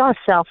wasn't just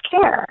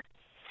self-care.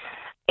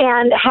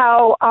 And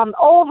how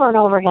over and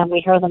over again we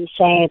hear them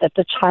say that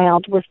the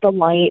child was the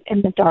light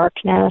in the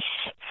darkness.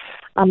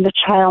 The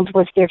child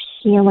was their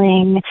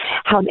healing.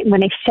 How when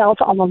they felt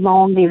all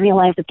alone, they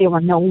realized that they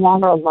were no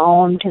longer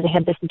alone because they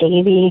had this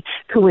baby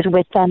who was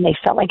with them. They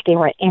felt like they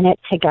were in it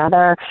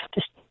together.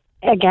 Just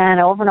again,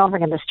 over and over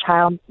again, this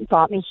child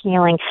brought me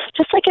healing.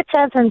 Just like it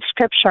says in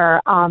Scripture,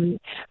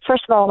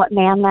 first of all, what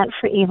man meant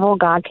for evil,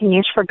 God can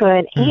use for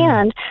good,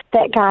 and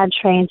that God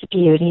trades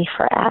beauty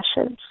for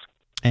ashes.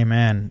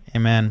 Amen.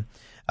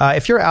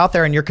 If you're out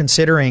there and you're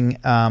considering,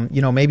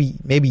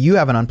 maybe you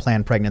have an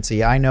unplanned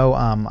pregnancy. I know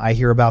I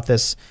hear about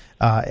this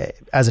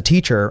as a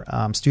teacher.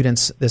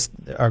 Students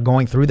are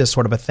going through this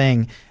sort of a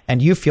thing,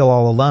 and you feel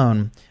all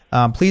alone.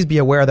 Please be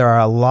aware there are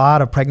a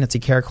lot of pregnancy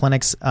care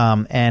clinics,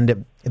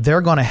 and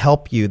they're going to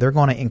help you. They're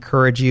going to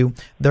encourage you.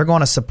 They're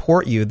going to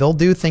support you. They'll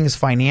do things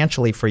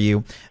financially for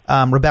you.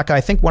 Rebecca,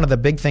 I think one of the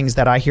big things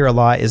that I hear a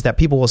lot is that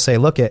people will say,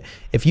 look,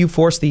 if you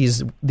force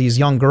these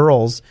young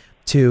girls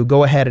to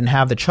go ahead and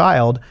have the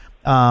child,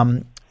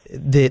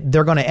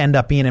 they're going to end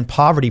up being in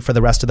poverty for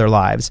the rest of their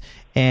lives.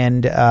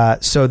 And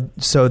so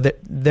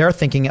they're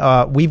thinking,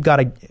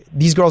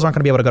 these girls aren't going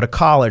to be able to go to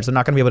college. They're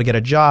not going to be able to get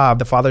a job.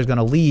 The father's going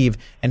to leave.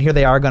 And here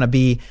they are going to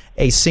be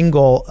a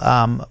single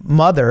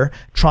mother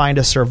trying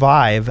to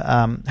survive.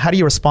 How do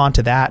you respond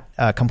to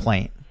that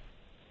complaint?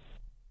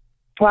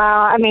 Well,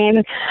 I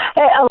mean,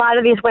 a lot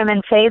of these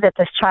women say that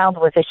this child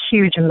was a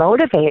huge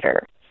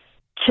motivator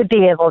to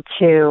be able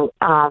to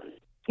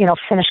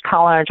finish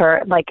college,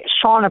 or like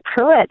Shauna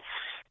Pruitt,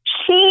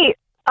 she,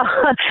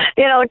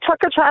 took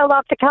her child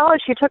off to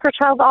college. She took her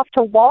child off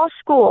to law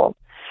school.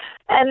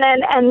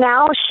 And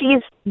now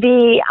she's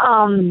the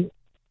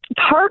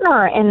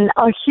partner in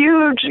a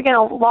huge,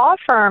 law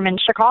firm in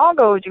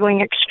Chicago,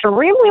 doing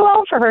extremely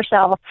well for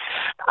herself.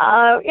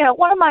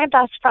 One of my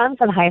best friends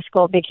in high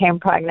school became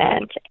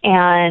pregnant,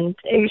 and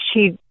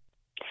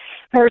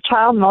her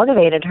child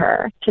motivated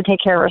her to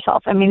take care of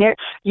herself. I mean,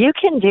 you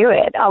can do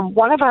it.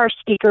 One of our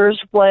speakers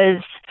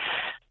was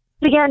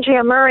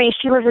Andrea Murray.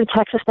 She lives in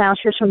Texas now.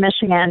 She was from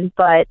Michigan,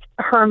 but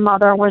her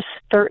mother was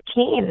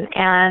 13,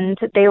 and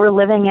they were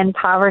living in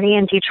poverty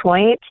in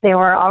Detroit. They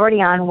were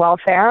already on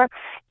welfare,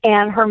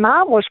 and her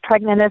mom was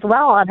pregnant as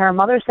well. And her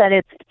mother said,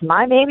 it's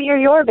my baby or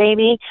your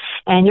baby,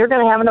 and you're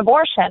going to have an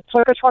abortion.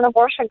 Took her to an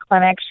abortion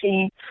clinic.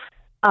 She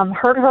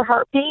heard her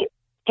heartbeat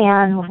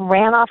and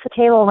ran off the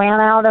table, ran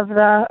out of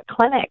the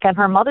clinic. And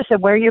her mother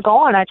said, where are you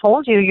going? I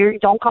told you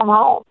don't come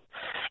home.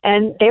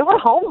 And they were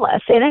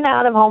homeless, in and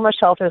out of homeless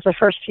shelters the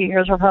first few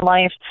years of her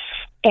life.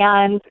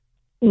 And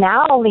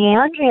now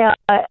Leandria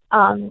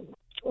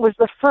was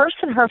the first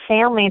in her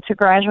family to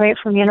graduate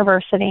from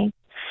university.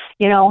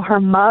 Her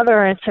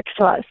mother is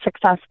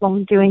successful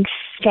and doing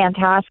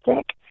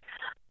fantastic.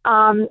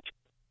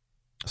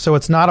 So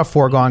it's not a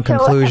foregone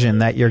conclusion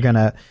that you're going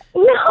to...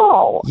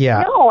 No.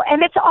 Yeah. No,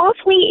 and it's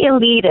awfully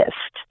elitist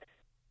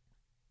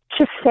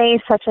to say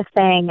such a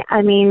thing.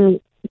 I mean,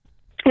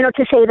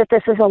 to say that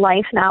this is a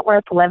life not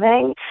worth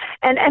living.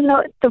 And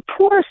the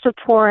poorest of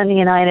poor in the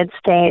United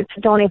States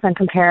don't even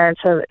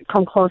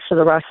come close to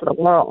the rest of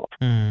the world.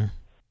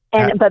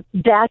 But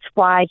that's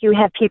why you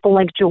have people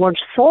like George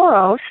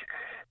Soros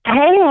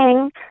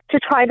paying to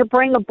try to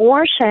bring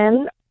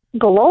abortion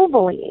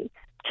globally,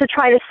 to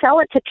try to sell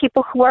it to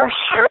people who are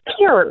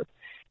happier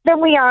than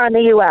we are in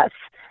the U.S.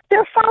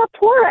 They're far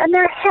poorer, and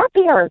they're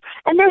happier,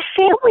 and their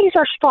families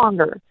are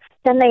stronger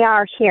than they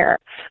are here.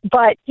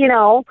 But,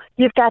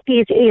 you've got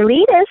these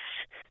elitists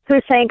who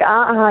think,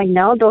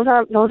 no,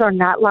 those are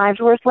not lives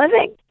worth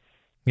living.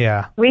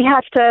 Yeah. We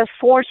have to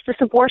force this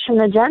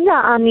abortion agenda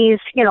on these,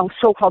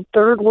 so-called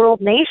third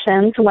world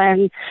nations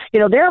when,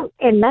 they're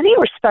in many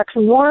respects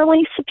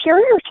morally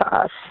superior to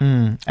us.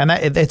 And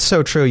it's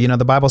so true.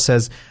 The Bible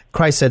says,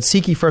 Christ said,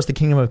 seek ye first the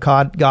kingdom of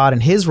God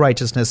and his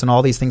righteousness, and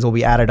all these things will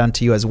be added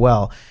unto you as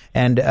well.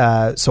 And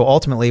so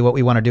ultimately what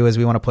we want to do is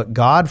we want to put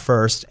God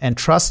first and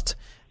trust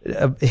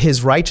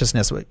his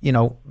righteousness,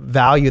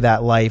 value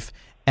that life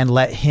and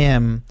let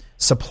him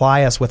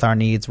supply us with our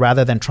needs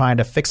rather than trying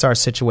to fix our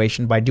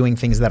situation by doing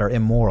things that are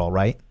immoral,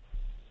 right?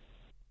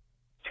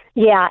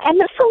 Yeah, and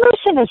the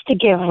solution is to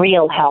give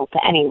real help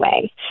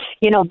anyway.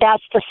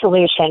 That's the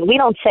solution. We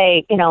don't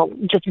say,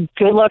 just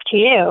good luck to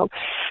you.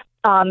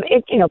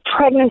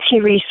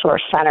 Pregnancy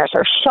resource centers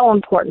are so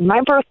important.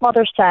 My birth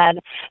mother said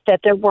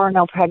that there were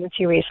no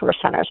pregnancy resource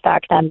centers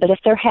back then, but if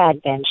there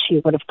had been,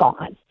 she would have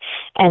gone.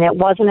 And it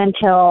wasn't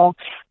until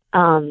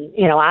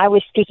I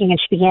was speaking and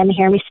she began to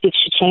hear me speak.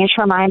 She changed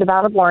her mind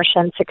about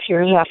abortion 6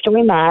 years after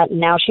we met, and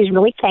now she's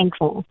really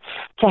thankful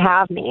to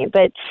have me.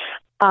 But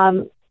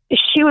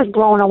she was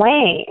blown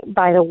away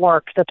by the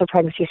work that the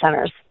pregnancy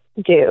centers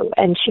do.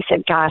 And she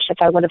said, gosh, if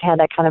I would have had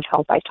that kind of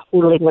help, I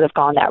totally would have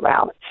gone that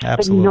route.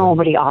 Absolutely. But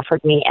nobody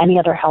offered me any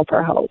other help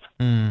or hope.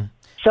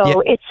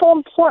 So it's so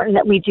important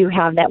that we do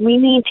have that. We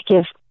need to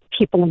give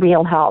people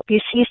real help.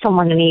 You see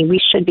someone in need, we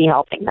should be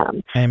helping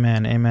them.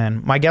 Amen.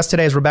 Amen. My guest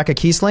today is Rebecca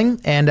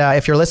Kiesling. And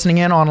if you're listening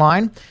in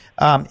online,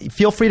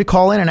 feel free to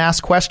call in and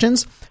ask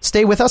questions.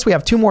 Stay with us. We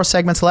have 2 more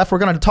segments left. We're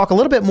going to talk a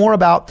little bit more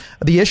about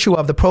the issue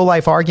of the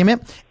pro-life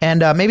argument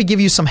and maybe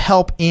give you some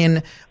help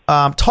in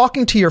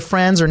talking to your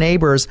friends or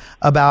neighbors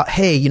about,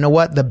 hey, you know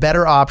what? The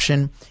better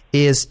option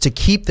is to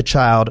keep the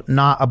child,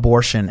 not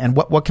abortion. And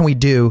what can we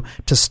do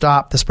to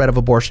stop the spread of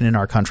abortion in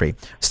our country?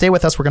 Stay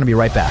with us. We're going to be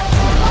right back.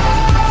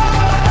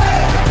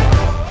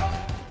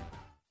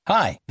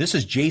 Hi, this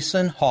is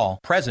Jason Hall,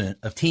 president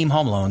of Team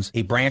Home Loans,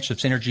 a branch of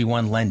Synergy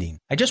One Lending.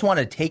 I just want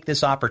to take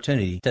this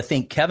opportunity to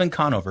thank Kevin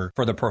Conover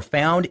for the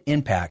profound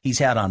impact he's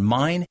had on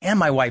mine and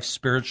my wife's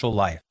spiritual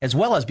life, as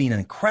well as being an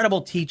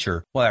incredible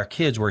teacher while our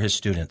kids were his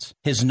students.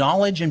 His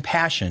knowledge and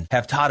passion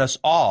have taught us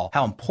all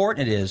how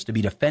important it is to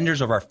be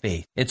defenders of our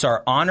faith. It's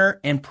our honor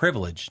and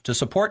privilege to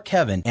support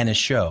Kevin and his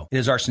show. It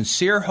is our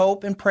sincere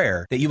hope and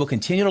prayer that you will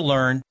continue to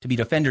learn to be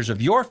defenders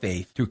of your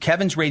faith through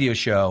Kevin's radio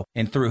show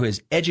and through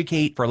his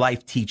Educate for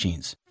Life teachings.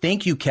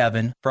 Thank you,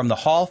 Kevin, from the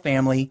Hall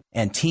family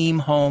and Team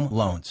Home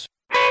Loans.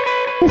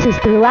 This is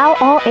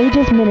Throughout All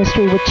Ages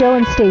Ministry with Joe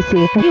and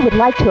Stacy. We would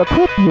like to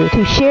equip you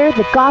to share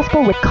the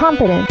gospel with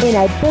confidence in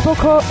a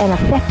biblical and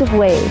effective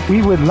way.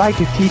 We would like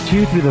to teach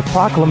you through the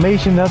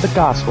proclamation of the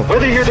gospel.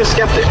 Whether you're the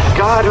skeptic,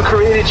 God who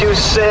created you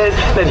said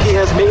that he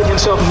has made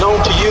himself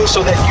known to you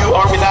so that you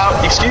are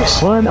without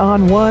excuse.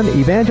 One-on-one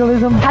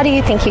evangelism. How do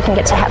you think you can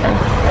get to heaven?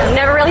 I've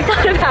never really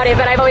thought about it,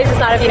 but I've always just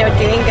thought of, doing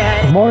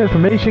good. For more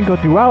information, go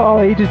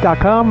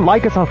throughoutallages.com,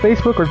 like us on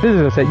Facebook, or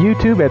visit us at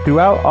YouTube at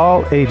Throughout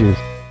All Ages.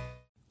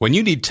 When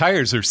you need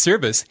tires or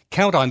service,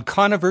 count on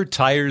Conover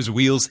Tires,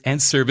 Wheels,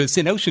 and Service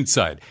in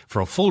Oceanside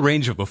for a full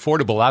range of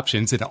affordable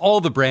options in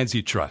all the brands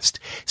you trust.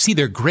 See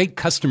their great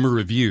customer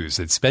reviews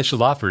and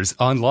special offers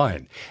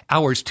online.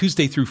 Hours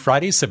Tuesday through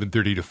Friday,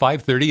 7:30 to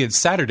 5:30, and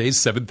Saturdays,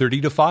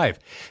 7:30 to 5.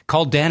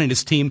 Call Dan and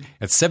his team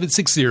at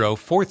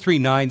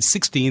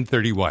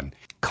 760-439-1631.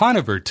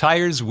 Conover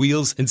Tires,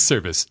 Wheels, and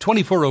Service,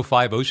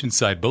 2405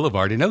 Oceanside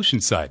Boulevard in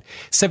Oceanside,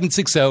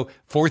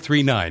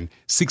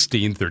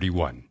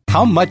 760-439-1631.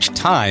 How much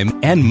time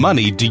and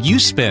money do you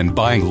spend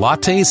buying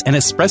lattes and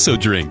espresso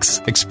drinks?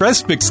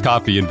 Express Fix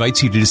Coffee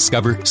invites you to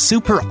discover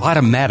super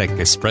automatic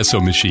espresso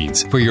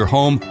machines for your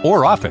home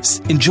or office.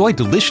 Enjoy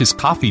delicious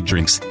coffee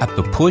drinks at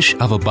the push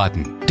of a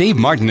button. Dave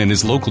Martin and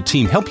his local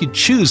team help you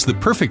choose the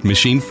perfect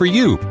machine for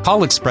you.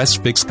 Call Express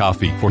Fix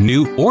Coffee for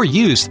new or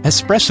used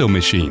espresso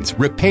machines,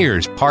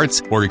 repairs,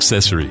 parts, or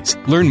accessories.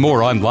 Learn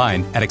more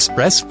online at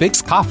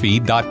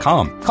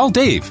expressfixcoffee.com. Call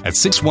Dave at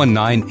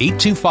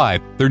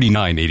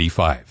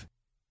 619-825-3985.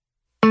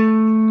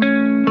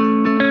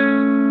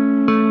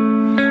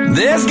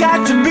 There's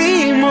got to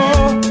be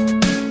more.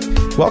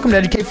 Welcome to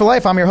Educate for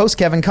Life. I'm your host,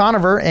 Kevin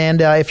Conover,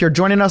 and if you're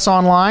joining us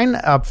online,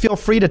 feel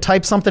free to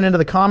type something into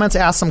the comments,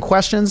 ask some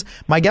questions.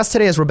 My guest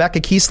today is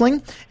Rebecca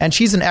Kiesling, and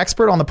she's an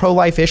expert on the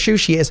pro-life issue.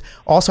 She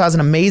also has an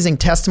amazing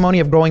testimony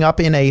of growing up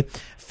in a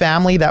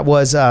family that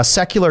was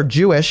secular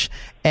Jewish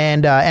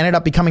and ended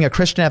up becoming a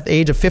Christian at the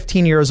age of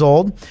 15 years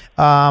old.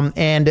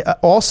 And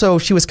also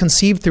she was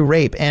conceived through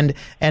rape. And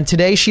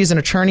today she's an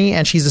attorney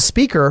and she's a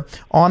speaker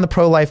on the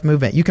pro-life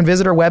movement. You can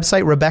visit her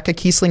website,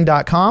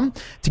 RebeccaKiesling.com,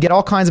 to get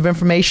all kinds of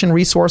information,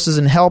 resources,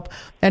 and help,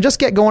 and just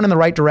get going in the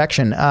right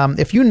direction.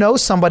 If you know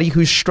somebody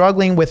who's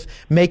struggling with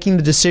making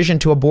the decision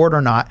to abort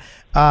or not,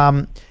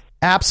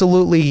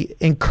 absolutely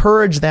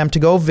encourage them to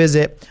go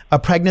visit a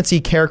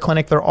pregnancy care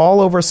clinic. They're all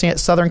over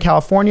Southern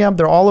California.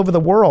 They're all over the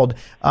world.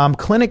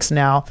 Clinics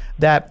now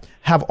that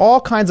have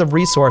all kinds of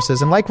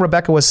resources. And like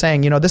Rebecca was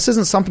saying, this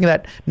isn't something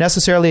that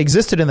necessarily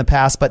existed in the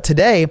past, but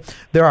today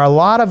there are a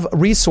lot of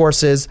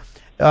resources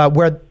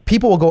where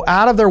people will go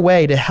out of their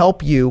way to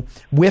help you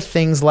with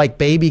things like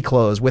baby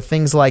clothes, with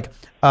things like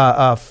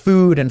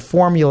food and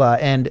formula,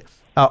 and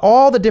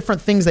all the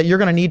different things that you're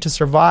going to need to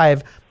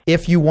survive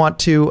if you want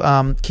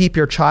to keep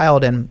your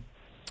child and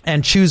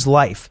choose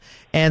life.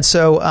 And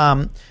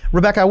so,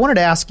 Rebecca, I wanted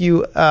to ask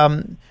you,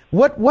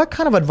 what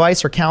kind of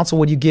advice or counsel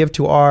would you give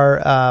to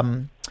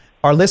our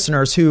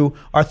listeners who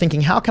are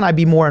thinking, how can I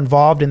be more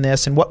involved in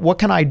this, and what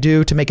can I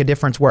do to make a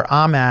difference where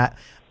I'm at,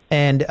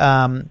 and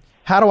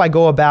how do I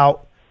go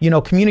about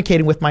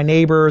communicating with my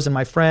neighbors and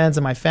my friends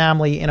and my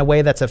family in a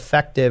way that's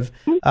effective?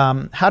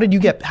 How do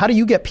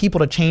you get people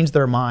to change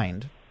their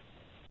mind?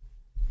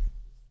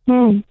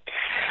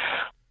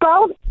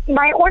 Well,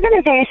 my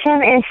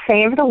organization is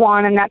Save the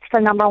One, and that's the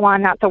number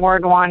one, not the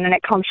word one, and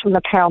it comes from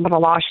the parable of the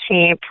lost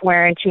sheep,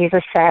 where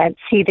Jesus said,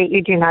 "See that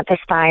you do not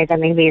despise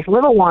any of these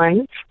little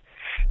ones,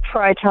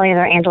 for I tell you,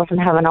 their angels in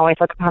heaven always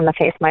look upon the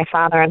face of my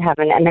Father in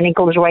heaven." And then he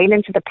goes right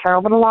into the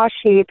parable of the lost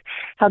sheep,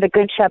 how the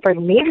good shepherd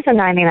leaves the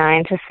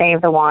 99 to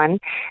save the one,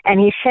 and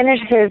he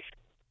finishes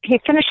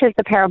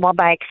the parable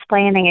by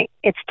explaining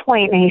its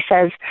point, and he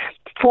says,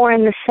 "For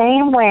in the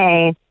same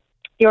way,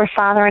 your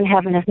Father in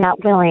heaven is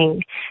not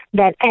willing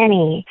that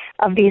any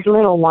of these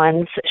little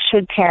ones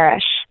should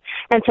perish."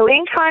 And so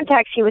in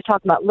context, he was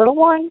talking about little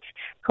ones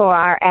who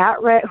are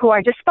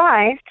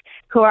despised,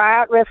 who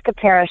are at risk of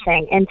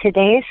perishing. In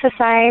today's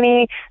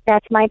society,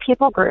 that's my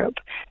people group.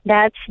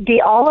 That's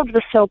all of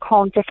the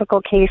so-called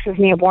difficult cases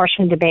in the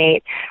abortion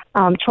debate,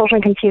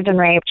 children conceived in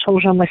rape,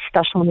 children with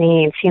special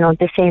needs,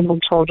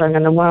 disabled children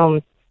in the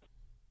womb.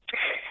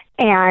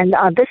 And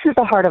this is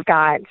the heart of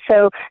God.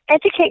 So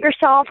educate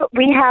yourself.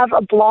 We have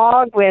a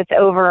blog with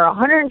over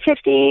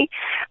 150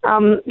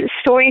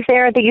 stories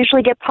there. They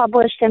usually get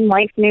published in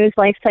Life News,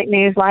 LifeSite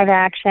News, Live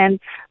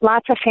Action.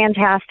 Lots of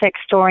fantastic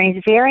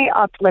stories, very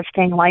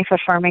uplifting,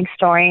 life-affirming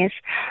stories.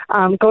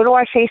 Go to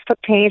our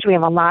Facebook page. We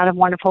have a lot of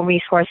wonderful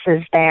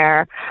resources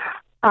there.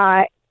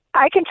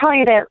 I can tell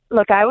you that,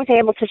 look, I was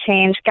able to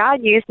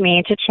God used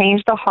me to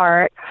change the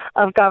heart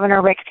of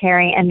Governor Rick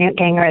Perry and Newt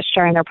Gingrich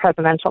during their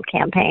presidential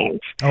campaigns.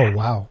 Oh,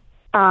 wow.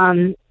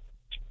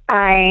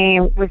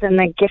 I was in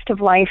the Gift of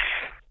Life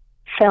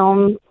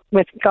film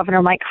with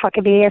Governor Mike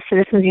Huckabee, a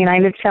Citizens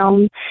United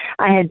film.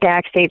 I had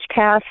backstage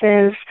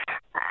passes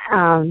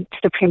to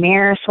the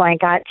premiere, so I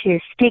got to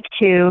speak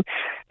to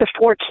the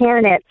 4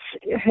 candidates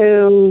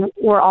who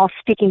were all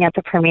speaking at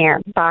the premiere,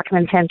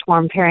 Bachmann,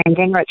 Santorum, Perry, and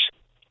Gingrich.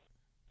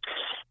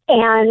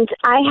 And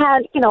I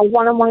had,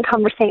 one-on-one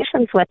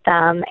conversations with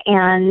them.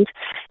 And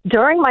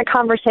during my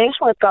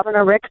conversation with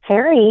Governor Rick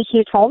Perry,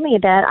 he told me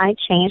that I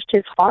changed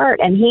his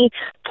heart, and he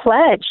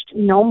pledged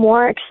no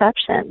more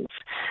exceptions.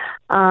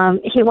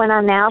 He went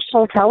on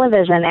national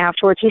television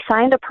afterwards. He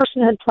signed a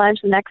personhood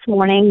pledge the next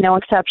morning, no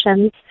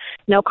exceptions,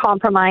 no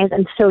compromise,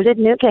 and so did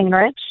Newt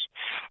Gingrich.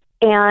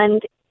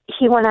 And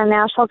he went on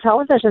national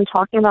television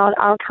talking about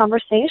our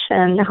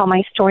conversation, how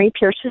my story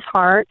pierced his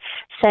heart,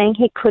 saying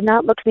he could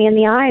not look me in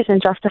the eyes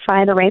and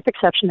justify the rape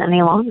exception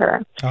any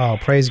longer. Oh,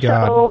 praise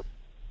God. So,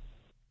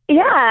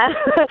 yeah.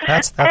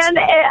 That's and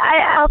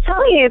I'll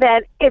tell you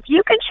that if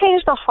you can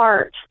change the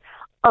heart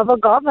of a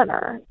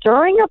governor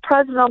during a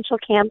presidential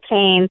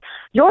campaign,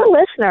 your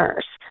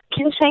listeners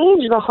can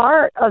change the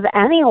heart of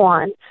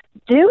anyone.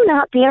 Do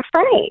not be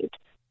afraid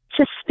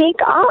to speak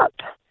up.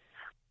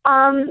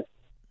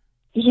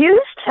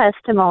 Use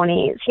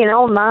testimonies,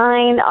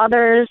 mine,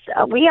 others.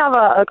 We have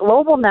a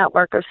global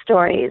network of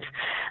stories.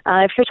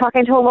 If you're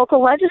talking to a local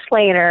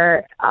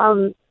legislator,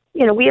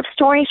 we have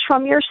stories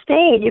from your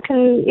state. You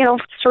can,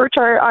 search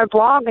our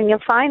blog and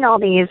you'll find all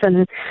these,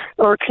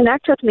 or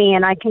connect with me,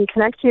 and I can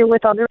connect you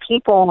with other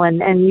people,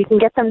 and you can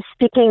get them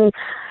speaking,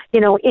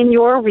 in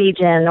your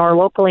region or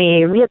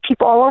locally. We have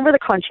people all over the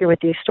country with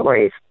these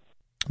stories.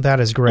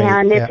 That is great.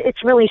 And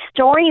it's really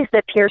stories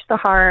that pierce the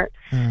heart.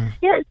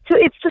 Yeah, so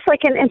it's just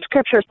like in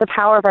Scripture, it's the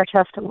power of our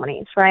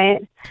testimonies,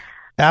 right?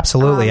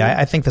 Absolutely.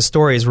 I think the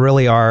stories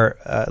really are,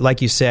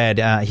 like you said,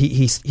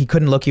 he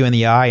couldn't look you in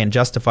the eye and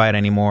justify it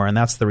anymore. And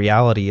that's the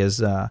reality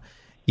is,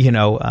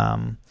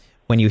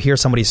 when when you hear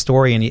somebody's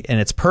story and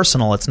it's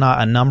personal, it's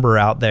not a number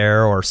out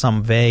there or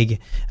some vague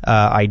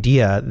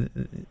idea.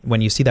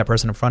 When you see that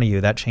person in front of you,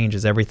 that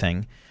changes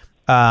everything.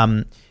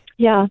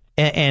 Yeah.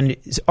 And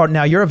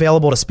now you're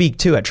available to speak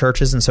too at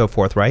churches and so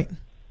forth, right?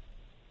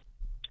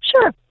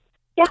 Sure.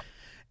 Yeah.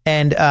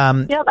 And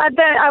yeah,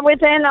 I was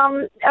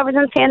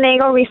in San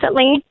Diego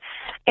recently,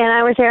 and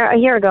I was there a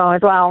year ago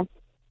as well.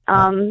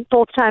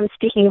 Both times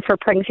speaking for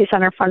Pregnancy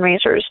Center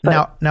fundraisers.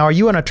 But now, are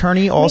you an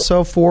attorney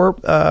also for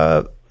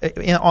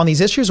on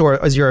these issues,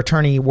 or is your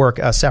attorney work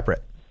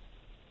separate?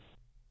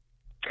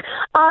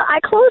 I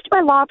closed my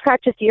law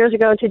practice years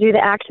ago to do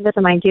the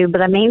activism I do, but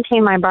I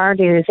maintain my bar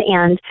dues,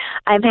 and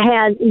I've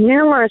had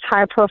numerous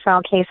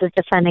high-profile cases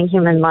defending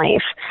human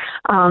life.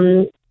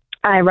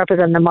 I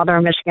represent the mother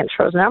of Michigan's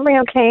frozen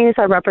embryo case.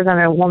 I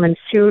represented a woman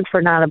sued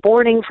for not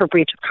aborting for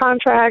breach of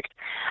contract.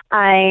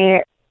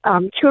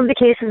 Two of the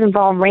cases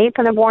involve rape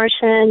and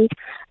abortion.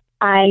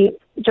 I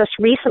just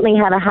recently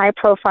had a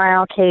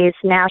high-profile case,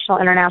 national,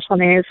 international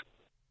news,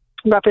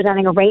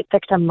 representing a rape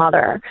victim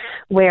mother,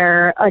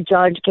 where a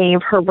judge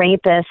gave her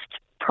rapist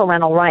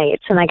parental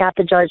rights. And I got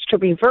the judge to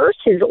reverse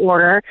his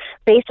order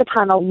based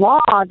upon a law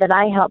that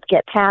I helped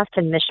get passed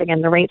in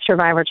Michigan, the Rape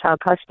Survivor Child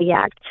Custody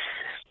Act.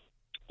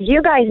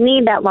 You guys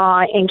need that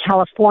law in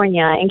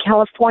California. In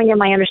California,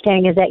 my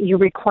understanding is that you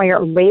require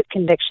a rape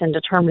conviction to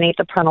terminate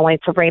the parental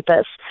rights of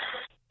rapists.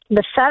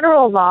 The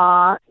federal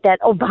law that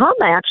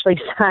Obama actually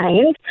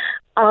signed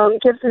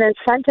gives an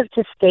incentive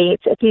to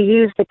states if you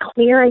use the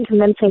clear and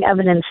convincing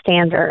evidence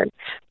standard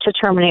to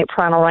terminate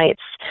parental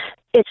rights.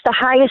 It's the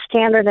highest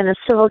standard in a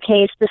civil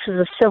case. This is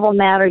a civil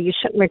matter. You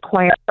shouldn't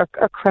require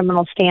a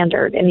criminal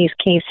standard in these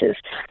cases.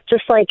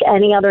 Just like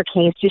any other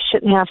case, you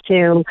shouldn't have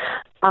to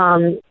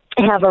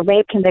have a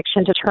rape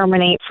conviction to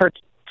terminate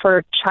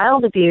for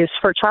child abuse,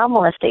 for child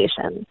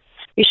molestation.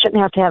 You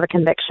shouldn't have to have a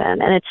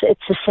conviction, and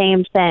it's the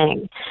same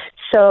thing.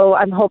 So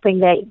I'm hoping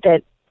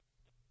that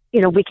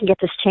we can get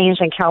this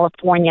changed in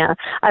California.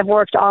 I've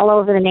worked all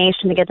over the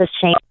nation to get this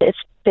changed. It's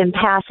been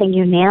passing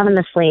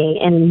unanimously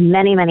in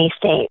many, many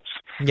states.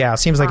 Yeah, it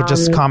seems like it's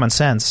just common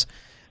sense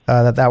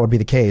that would be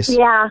the case.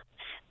 Yeah,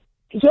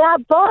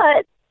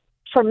 but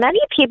for many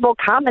people,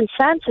 common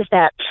sense is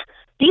that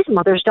these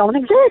mothers don't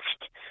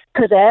exist,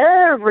 because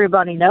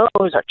everybody knows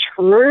a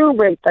true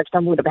rape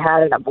victim would have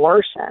had an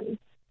abortion.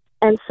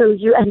 And so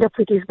you end up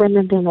with these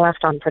women being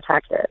left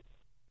unprotected.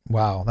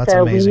 Wow, that's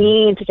amazing. So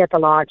we need to get the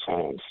law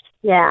changed.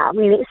 Yeah, I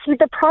mean, see,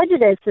 the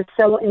prejudice is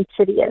so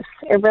insidious.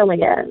 It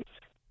really is.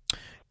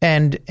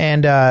 And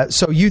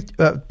so you,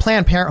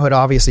 Planned Parenthood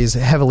obviously is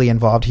heavily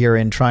involved here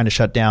in trying to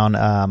shut down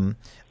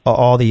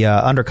all the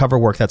undercover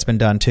work that's been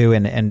done too,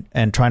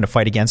 and trying to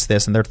fight against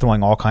this. And they're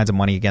throwing all kinds of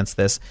money against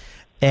this.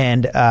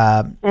 And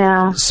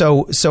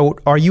so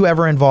are you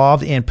ever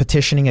involved in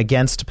petitioning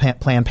against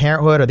Planned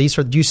Parenthood? Or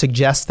do you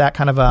suggest that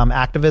kind of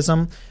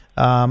activism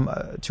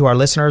to our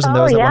listeners and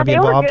those that want to be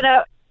involved?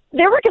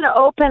 They were going to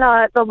open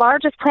the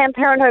largest Planned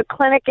Parenthood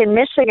clinic in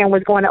Michigan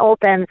was going to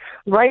open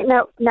right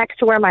next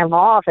to where my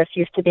law office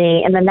used to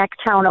be, in the next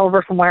town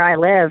over from where I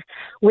live.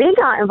 We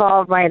got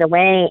involved right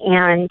away,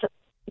 and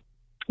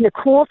the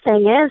cool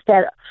thing is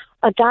that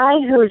a guy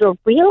who's a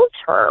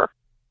realtor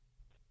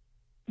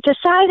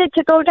decided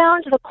to go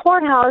down to the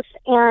courthouse,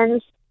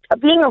 and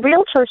being a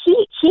realtor,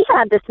 he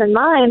had this in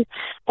mind,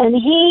 and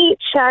he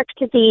checked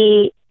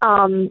the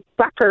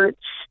records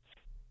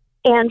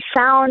and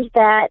found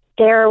that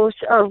there was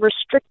a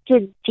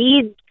restricted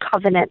deed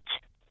covenant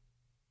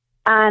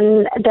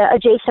on the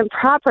adjacent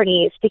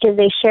properties because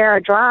they share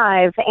a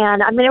drive.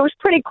 And I mean, it was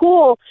pretty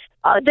cool.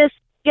 This,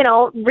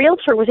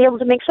 realtor was able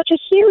to make such a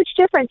huge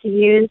difference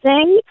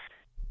using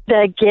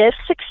the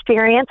gifts,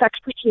 experience,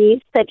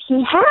 expertise that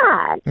he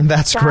had.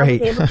 That's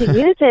great. Was able to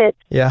use it.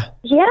 Yeah.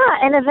 Yeah,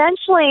 and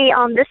eventually,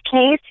 this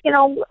case,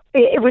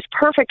 it was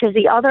perfect because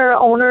the other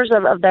owners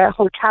of the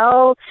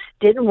hotel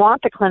didn't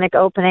want the clinic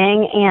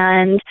opening,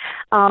 and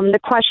the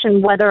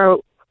question whether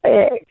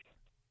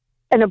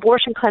an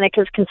abortion clinic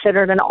is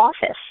considered an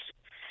office.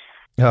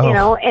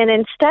 Oh. And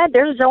instead,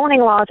 there's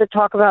zoning laws that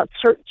talk about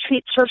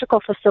treat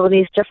surgical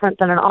facilities different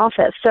than an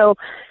office. So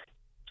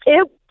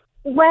it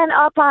went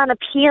up on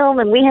appeal,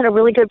 and we had a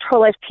really good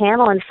pro-life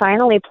panel, and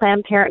finally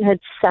Planned Parenthood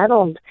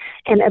settled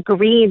and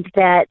agreed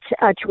that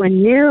to a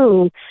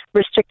new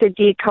restricted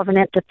deed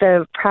covenant that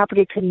the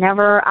property could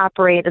never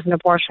operate as an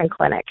abortion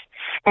clinic.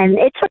 And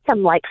it took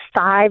them like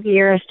 5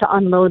 years to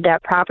unload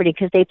that property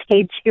because they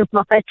paid too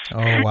much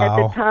at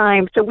the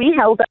time. So we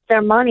held up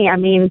their money. I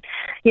mean,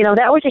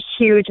 that was a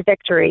huge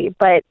victory.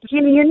 But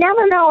you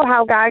never know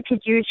how God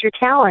could use your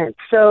talent.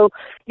 So,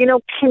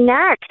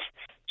 connect.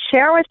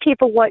 Share with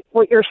people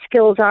what your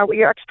skills are, what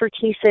your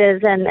expertise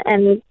is,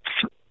 and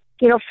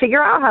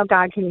figure out how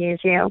God can use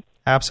you.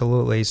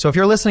 Absolutely. So if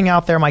you're listening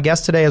out there, my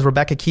guest today is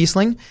Rebecca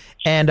Kiesling,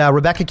 and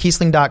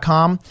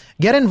RebeccaKiesling.com.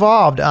 Get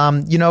involved.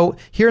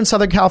 Here in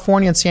Southern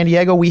California and San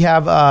Diego, we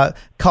have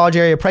college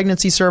area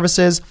pregnancy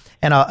services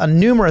and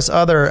numerous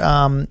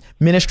other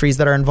ministries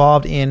that are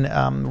involved in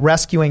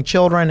rescuing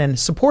children and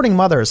supporting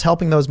mothers,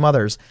 helping those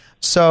mothers.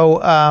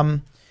 So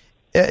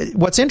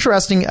what's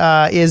interesting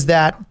is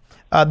that,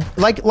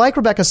 like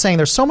Rebecca's saying,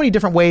 there's so many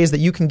different ways that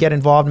you can get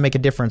involved and make a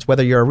difference,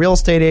 whether you're a real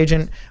estate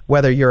agent,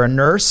 whether you're a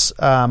nurse.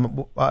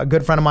 A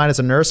good friend of mine is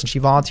a nurse, and she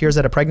volunteers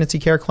at a pregnancy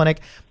care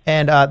clinic.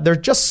 And there's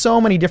just so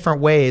many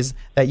different ways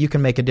that you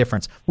can make a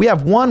difference. We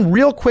have one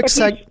real quick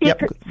segment.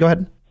 Yep, go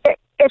ahead.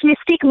 If you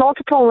speak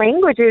multiple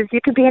languages, you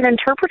could be an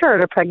interpreter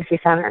at a pregnancy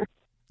center.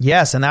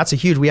 Yes, and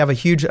we have a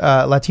huge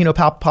Latino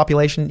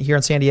population here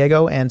in San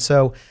Diego, and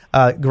so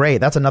great.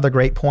 That's another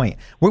great point.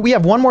 We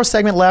have one more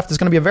segment left. It's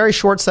going to be a very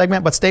short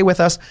segment, but stay with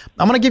us.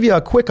 I'm going to give you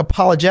a quick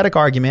apologetic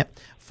argument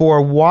for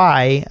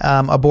why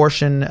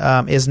abortion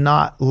is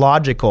not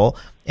logical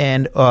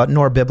and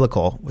nor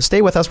biblical.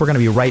 Stay with us. We're going to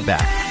be right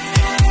back.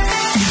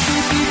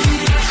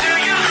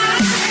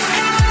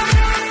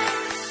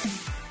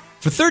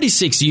 For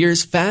 36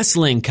 years,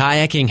 Fastlane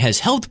Kayaking has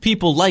helped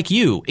people like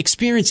you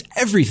experience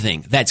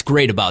everything that's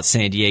great about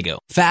San Diego.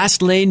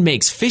 Fastlane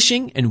makes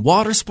fishing and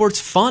water sports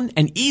fun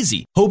and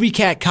easy. Hobie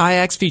Cat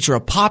kayaks feature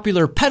a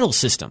popular pedal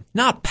system,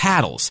 not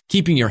paddles,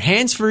 keeping your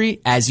hands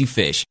free as you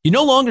fish. You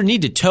no longer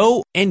need to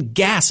tow and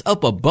gas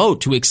up a boat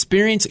to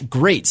experience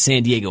great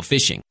San Diego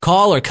fishing.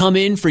 Call or come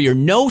in for your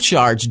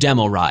no-charge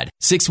demo ride.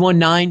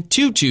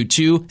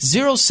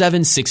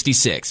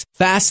 619-222-0766.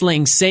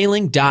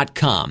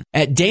 FastlaneSailing.com.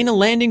 At Dana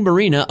Landing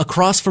Marina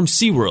across from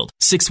SeaWorld.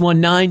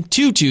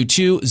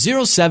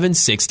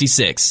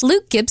 619-222-0766.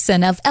 Luke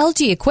Gibson of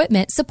LG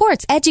Equipment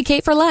supports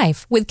Educate for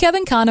Life with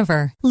Kevin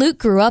Conover. Luke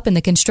grew up in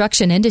the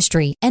construction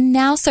industry and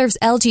now serves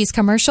LG's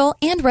commercial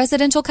and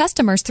residential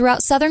customers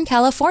throughout Southern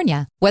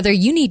California. Whether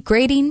you need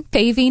grading,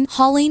 paving,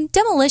 hauling,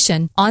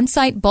 demolition,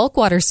 on-site bulk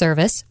water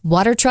service,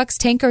 water trucks,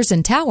 tankers,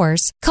 and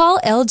towers, call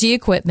LG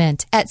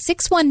Equipment at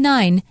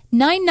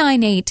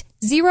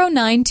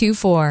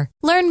 619-998-0924.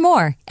 Learn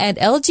more at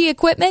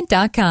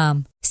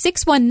lgequipment.com.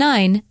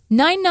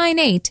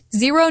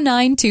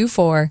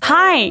 619-998-0924.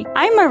 Hi,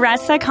 I'm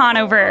Marissa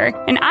Conover,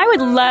 and I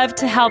would love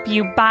to help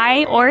you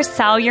buy or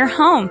sell your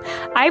home.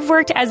 I've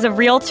worked as a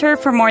realtor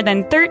for more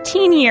than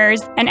 13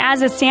 years, and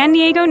as a San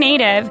Diego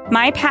native,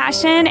 my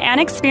passion and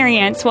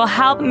experience will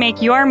help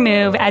make your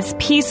move as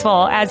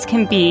peaceful as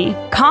can be.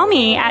 Call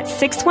me at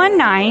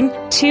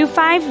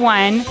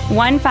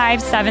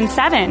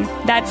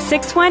 619-251-1577. That's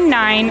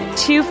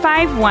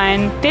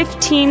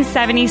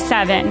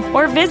 619-251-1577,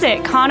 or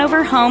visit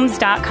ConoverHomes.com.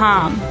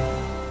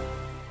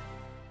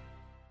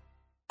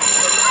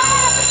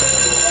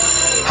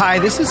 Hi,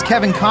 this is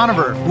Kevin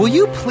Conover. Will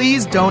you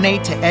please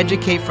donate to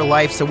Educate for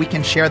Life so we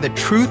can share the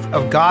truth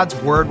of God's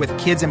Word with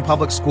kids in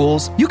public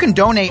schools? You can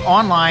donate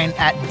online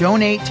at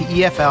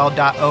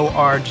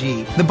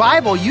donatetoefl.org. The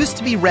Bible used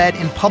to be read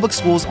in public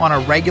schools on a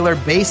regular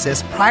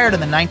basis prior to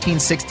the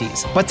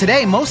 1960s. But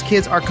today, most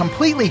kids are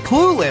completely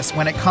clueless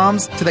when it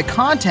comes to the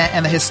content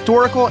and the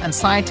historical and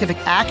scientific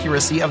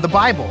accuracy of the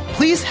Bible.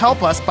 Please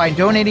help us by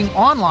donating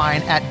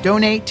online at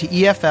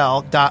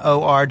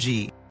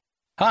donatetoefl.org.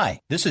 Hi,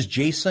 this is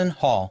Jason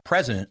Hall,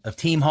 president of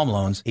Team Home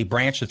Loans, a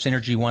branch of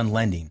Synergy One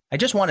Lending. I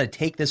just want to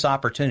take this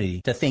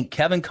opportunity to thank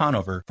Kevin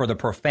Conover for the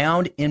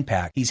profound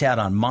impact he's had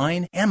on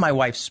mine and my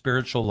wife's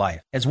spiritual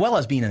life, as well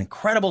as being an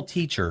incredible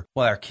teacher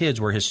while our kids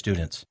were his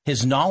students.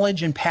 His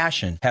knowledge and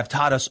passion have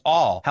taught us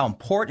all how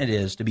important it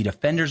is to be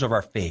defenders of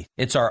our faith.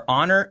 It's our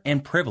honor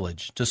and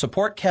privilege to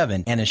support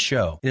Kevin and his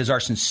show. It is our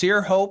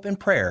sincere hope and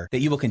prayer that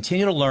you will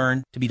continue to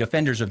learn to be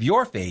defenders of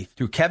your faith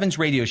through Kevin's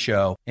radio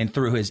show and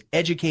through his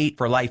Educate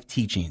for Life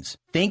teachings.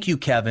 Thank you,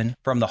 Kevin,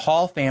 from the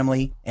Hall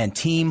family and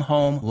Team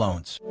Home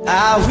Loans.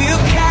 I will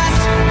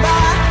cast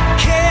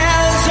my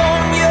cares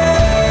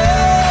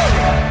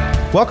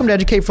on you. Welcome to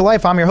Educate for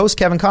Life. I'm your host,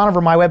 Kevin Conover.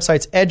 My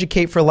website's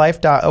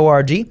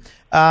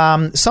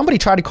educateforlife.org. Somebody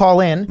tried to call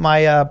in.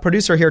 My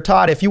producer here,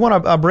 Todd. If you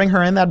want to bring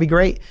her in, that'd be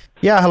great.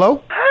 Yeah,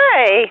 hello?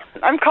 Hi,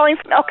 I'm calling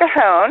from El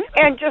Cajon,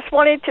 and just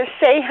wanted to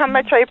say how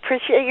much I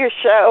appreciate your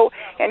show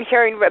and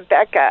hearing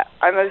Rebecca.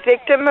 I'm a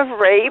victim of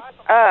rape.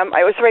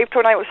 I was raped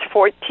when I was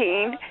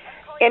 14,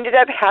 ended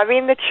up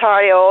having the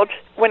child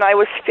when I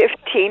was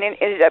 15, and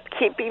ended up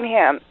keeping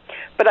him.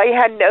 But I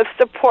had no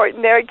support,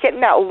 and there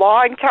getting that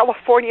law in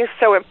California is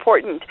so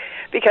important,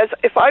 because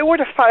if I were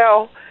to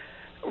file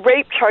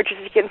rape charges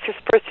against this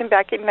person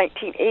back in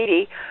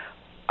 1980,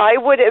 I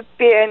would have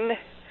been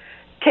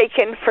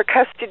taken for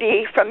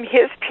custody from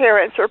his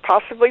parents or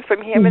possibly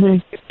from him in the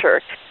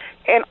future.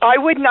 And I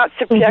would not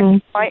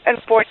subject my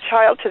unborn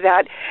child to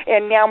that,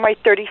 and now my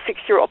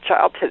 36-year-old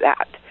child to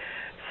that.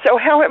 So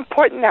how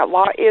important that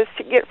law is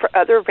to get for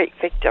other rape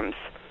victims.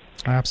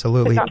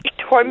 Absolutely. To not be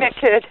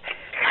tormented,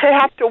 to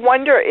have to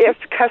wonder if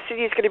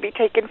custody is going to be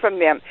taken from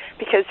them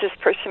because this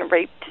person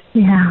raped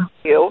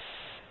you.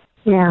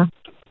 Yeah.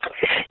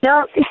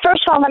 No,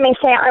 first of all, let me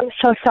say I'm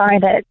so sorry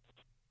that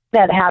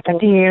happened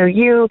to you.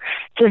 You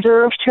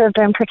deserve to have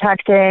been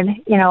protected.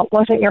 You know, it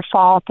wasn't your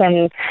fault,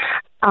 and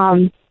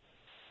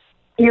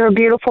you're a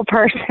beautiful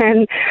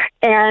person,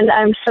 and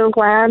I'm so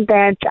glad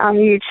that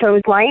you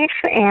chose life,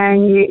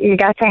 and you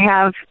got to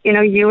have,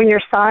 you and your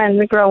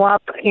son grow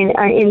up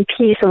in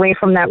peace away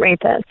from that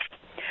rapist.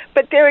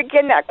 But there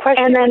again, that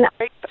question, and then,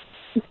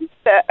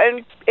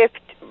 if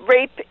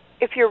rape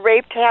if you're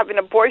raped to have an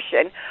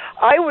abortion.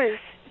 I was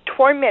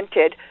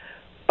tormented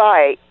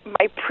by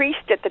my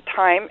priest at the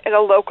time at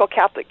a local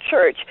Catholic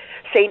church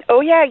saying,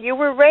 oh, yeah, you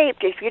were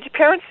raped. If your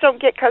parents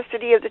don't get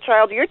custody of the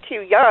child, you're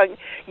too young.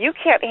 You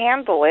can't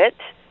handle it.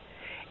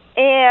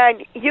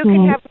 And you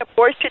can have an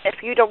abortion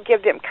if you don't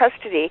give them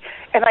custody.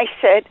 And I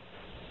said,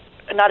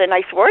 not a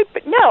nice word,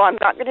 but no, I'm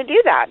not going to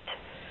do that.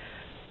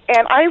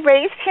 And I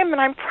raised him,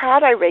 and I'm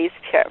proud I raised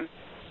him.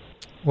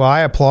 Well, I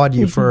applaud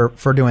you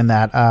for doing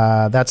that.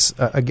 That's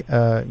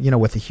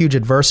with a huge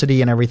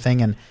adversity and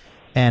everything,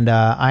 and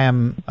I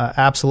am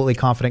absolutely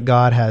confident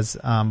God has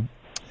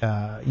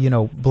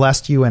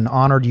blessed you and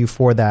honored you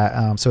for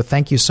that. So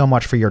thank you so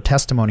much for your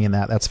testimony in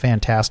that. That's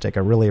fantastic.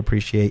 I really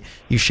appreciate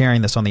you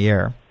sharing this on the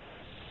air.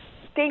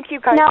 Thank you,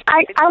 guys. Now,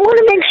 I want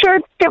to make sure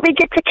that we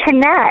get to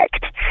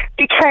connect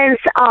because,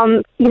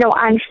 on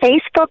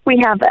Facebook,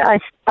 we have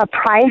a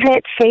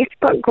private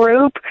Facebook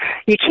group.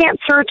 You can't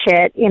search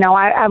it.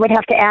 I would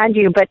have to add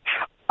you, but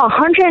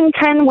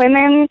 110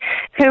 women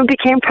who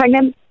became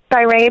pregnant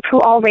by rape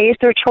who all raised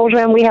their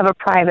children. We have a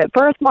private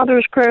birth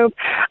mothers group.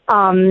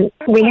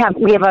 We have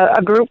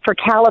a group for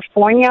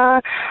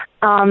California.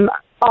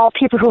 All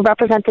people who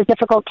represent the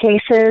difficult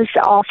cases,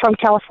 all from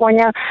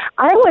California.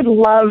 I would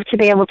love to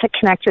be able to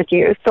connect with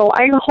you. So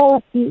I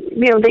hope,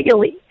 that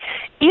you'll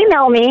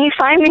email me,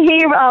 find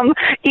me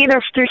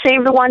either through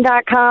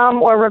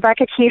SaveTheOne.com or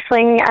Rebecca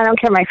Kiesling. I don't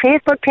care, my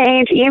Facebook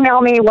page, email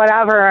me,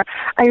 whatever.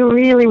 I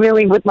really,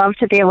 really would love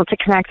to be able to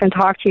connect and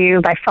talk to you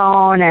by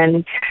phone.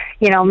 And,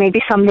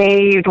 maybe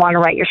someday you'd want to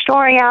write your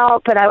story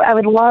out. But I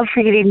would love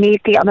for you to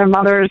meet the other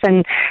mothers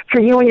and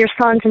for you and your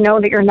son to know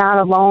that you're not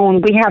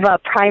alone. We have a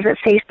private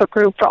Facebook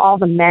group for all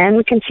the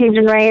men conceived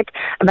in rape.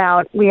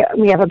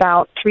 We have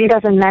about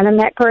 36 men in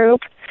that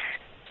group.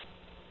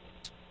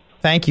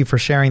 Thank you for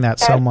sharing that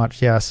so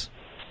much. Yes.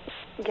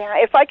 Yeah,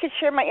 if I could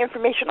share my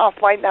information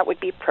offline, that would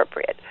be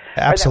appropriate.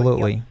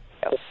 Absolutely.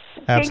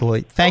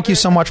 Absolutely. Thank you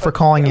so much for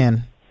calling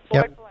in.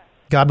 Yep.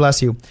 God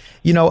bless you.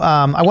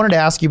 I wanted to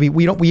ask you,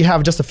 we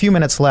have just a few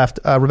minutes left.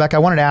 Rebecca, I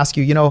wanted to ask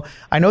you,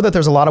 I know that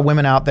there's a lot of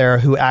women out there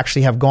who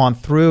actually have gone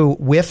through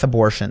with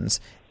abortions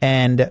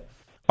and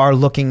are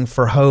looking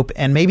for hope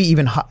and maybe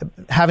even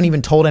haven't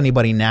even told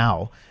anybody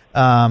now.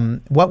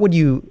 What would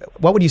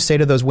you say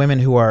to those women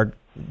who are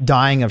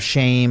dying of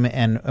shame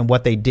and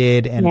what they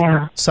did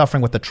and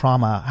suffering with the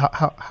trauma?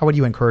 How would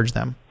you encourage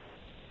them?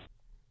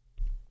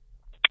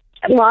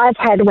 Well, I've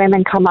had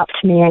women come up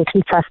to me and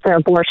confess their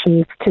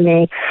abortions to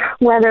me,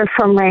 whether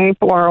from rape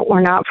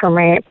or not from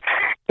rape,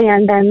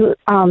 and then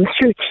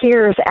through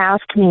tears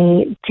ask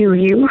me, do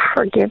you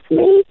forgive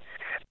me?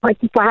 Like,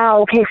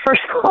 wow, okay,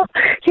 first of all,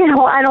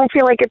 I don't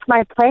feel like it's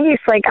my place.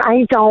 Like,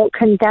 I don't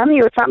condemn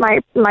you. It's not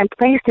my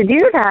place to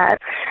do that.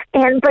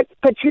 And, but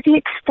to the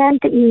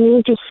extent that you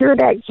need to hear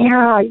that,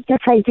 yes,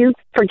 I do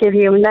forgive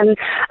you. And then,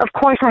 of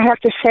course, I have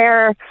to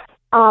share,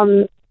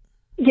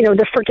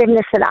 the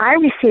forgiveness that I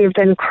received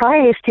in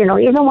Christ,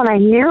 even when I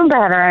knew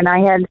better and I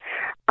had,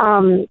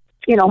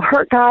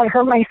 hurt God,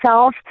 hurt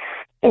myself,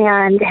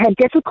 and had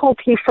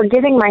difficulty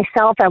forgiving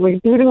myself. I was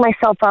beating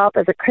myself up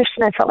as a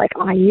Christian. I felt like,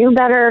 I knew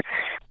better.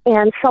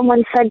 And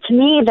someone said to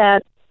me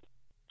that,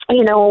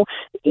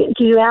 did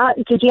you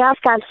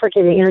ask God to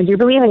forgive you? Do you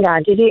believe in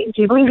God? Do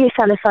you believe He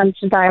sent His Son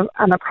to die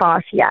on the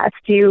cross? Yes.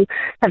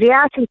 Have you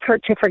asked Him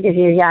to forgive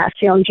you? Yes.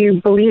 Do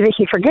you believe that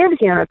He forgives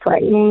you? And it's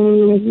like,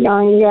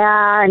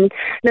 yeah. And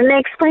then they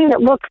explain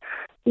that, look,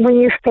 when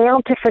you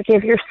fail to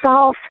forgive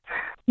yourself,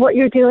 what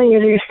you're doing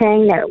is you're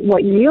saying that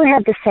what you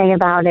have to say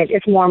about it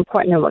is more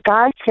important than what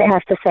God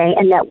has to say,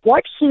 and that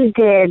what He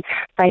did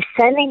by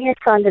sending His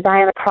Son to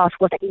die on the cross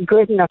wasn't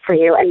good enough for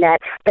you, and that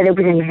it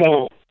was in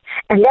vain.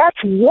 And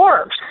that's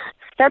worse.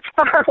 That's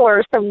far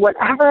worse than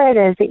whatever it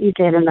is that you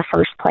did in the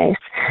first place.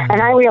 Mm-hmm.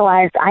 And I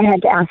realized I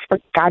had to ask for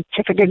God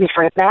to forgive me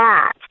for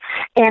that.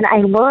 And I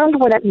learned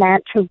what it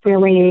meant to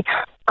really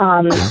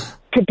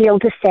to be able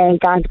to say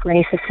God's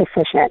grace is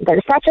sufficient. That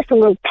it's not just a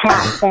little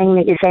pat thing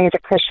that you say as a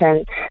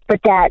Christian, but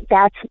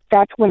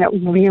that's when it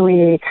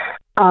really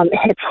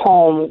hits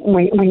home,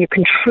 when you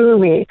can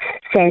truly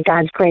say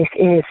God's grace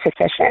is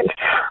sufficient.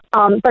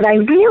 But I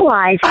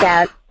realized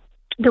that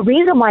the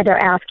reason why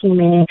they're asking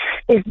me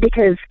is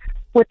because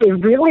what they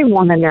really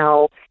want to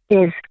know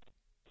is,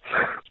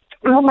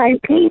 will my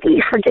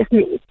baby forgive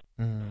me?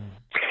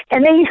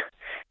 And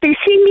they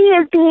see me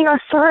as being a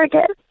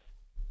surrogate.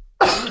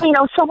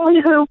 Someone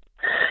who,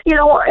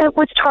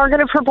 was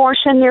targeted for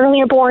abortion,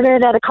 nearly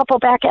aborted, at a couple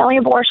back alley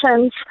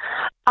abortions,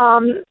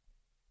 and,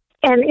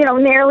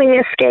 nearly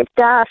escaped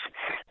death.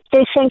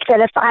 They think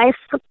that if I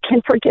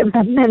can forgive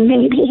them, then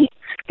maybe,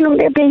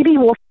 their baby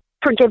will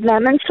forgive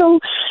them. And so,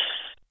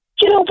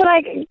 what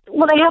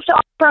I have to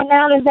offer on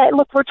that is that,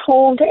 look, we're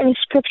told in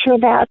Scripture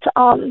that,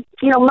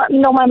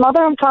 my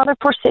mother and father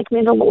forsake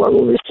me, the Lord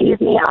will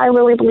receive me. I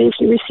really believe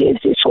He receives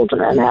these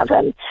children in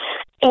heaven.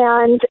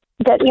 And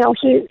that,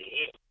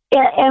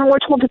 and we're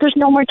told that there's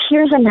no more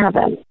tears in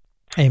heaven.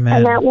 Amen.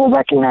 And that we'll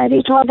recognize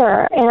each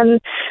other. And,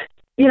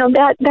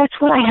 that's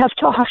what I have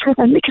to offer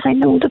them, because I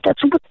know that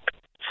that's what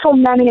so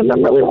many of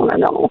them really want to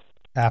know.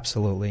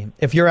 Absolutely.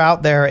 If you're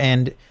out there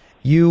and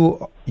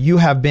you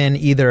have been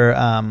either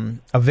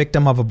a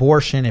victim of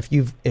abortion, if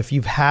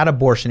you've had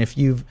abortion,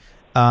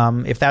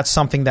 if that's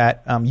something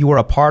that you were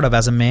a part of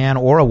as a man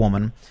or a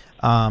woman,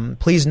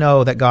 please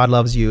know that God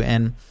loves you.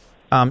 And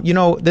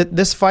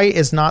this fight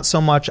is not so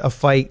much a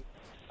fight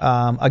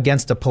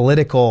against a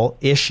political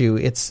issue.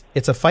 It's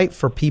a fight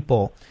for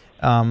people,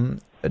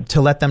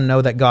 to let them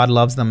know that God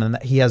loves them and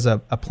that He has a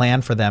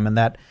plan for them, and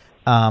that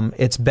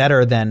it's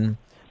better than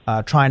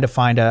trying to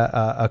find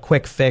a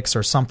quick fix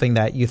or something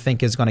that you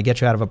think is going to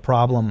get you out of a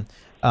problem,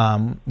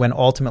 when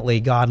ultimately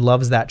God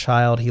loves that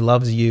child. He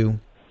loves you,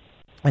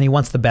 and He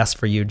wants the best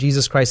for you.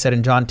 Jesus Christ said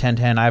in John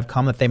 10:10, I have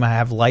come that they might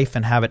have life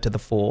and have it to the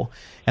full.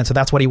 And so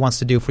that's what He wants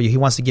to do for you. He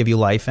wants to give you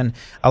life. And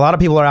a lot of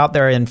people are out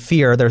there in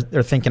fear. They're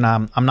thinking,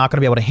 I'm not going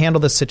to be able to handle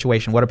this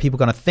situation. What are people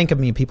going to think of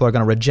me? People are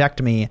going to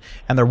reject me.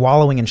 And they're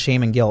wallowing in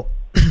shame and guilt.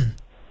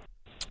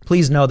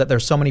 Please know that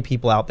there's so many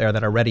people out there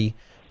that are ready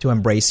to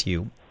embrace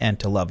you and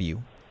to love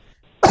you.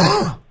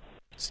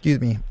 Excuse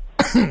me.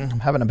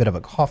 I'm having a bit of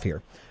a cough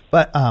here.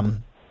 But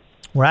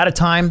we're out of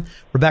time.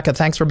 Rebecca,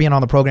 thanks for being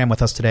on the program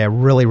with us today. I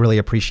really, really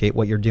appreciate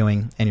what you're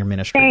doing in your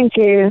ministry. Thank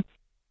you.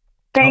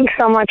 Thanks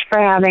so much for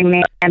having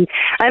me. And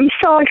I'm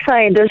so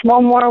excited. There's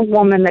one more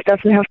woman that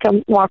doesn't have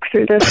to walk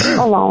through this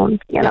alone,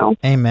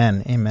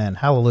 Amen. Amen.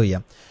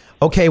 Hallelujah.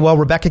 Okay, well,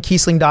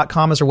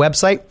 RebeccaKiesling.com is her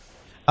website.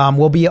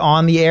 We'll be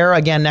on the air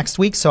again next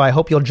week, so I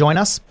hope you'll join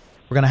us.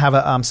 We're going to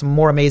have some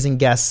more amazing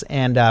guests,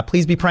 and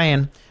please be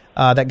praying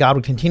that God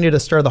would continue to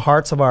stir the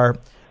hearts of our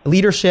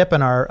leadership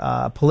and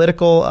our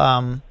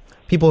political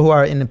people who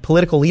are in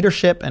political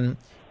leadership and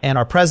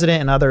our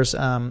president and others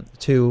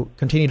to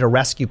continue to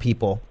rescue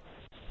people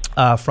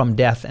from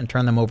death and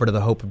turn them over to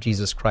the hope of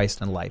Jesus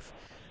Christ and life.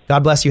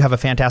 God bless you. Have a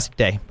fantastic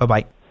day.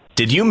 Bye-bye.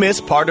 Did you miss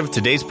part of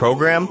today's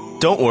program?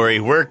 Don't worry,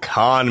 we're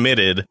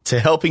committed to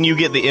helping you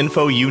get the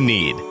info you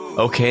need.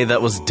 Okay,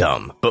 that was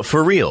dumb, but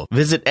for real,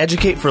 visit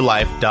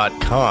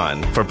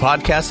educateforlife.com for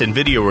podcast and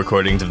video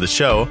recordings of the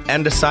show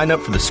and to sign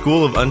up for the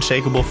School of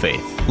Unshakable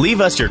Faith.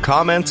 Leave us your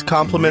comments,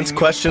 compliments,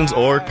 questions,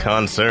 or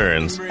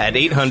concerns at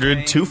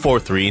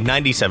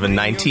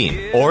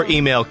 800-243-9719 or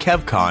email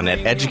kevcon at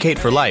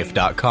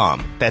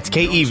educateforlife.com. That's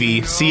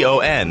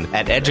KEVCON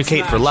at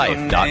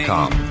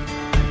educateforlife.com.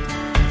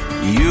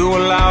 You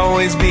will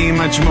always be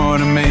much more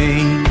to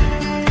me.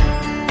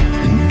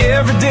 And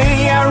every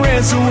day I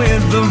wrestle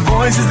with the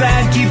voices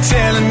that keep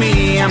telling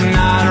me I'm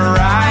not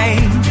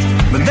right.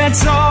 But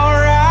that's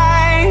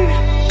alright,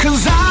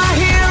 'cause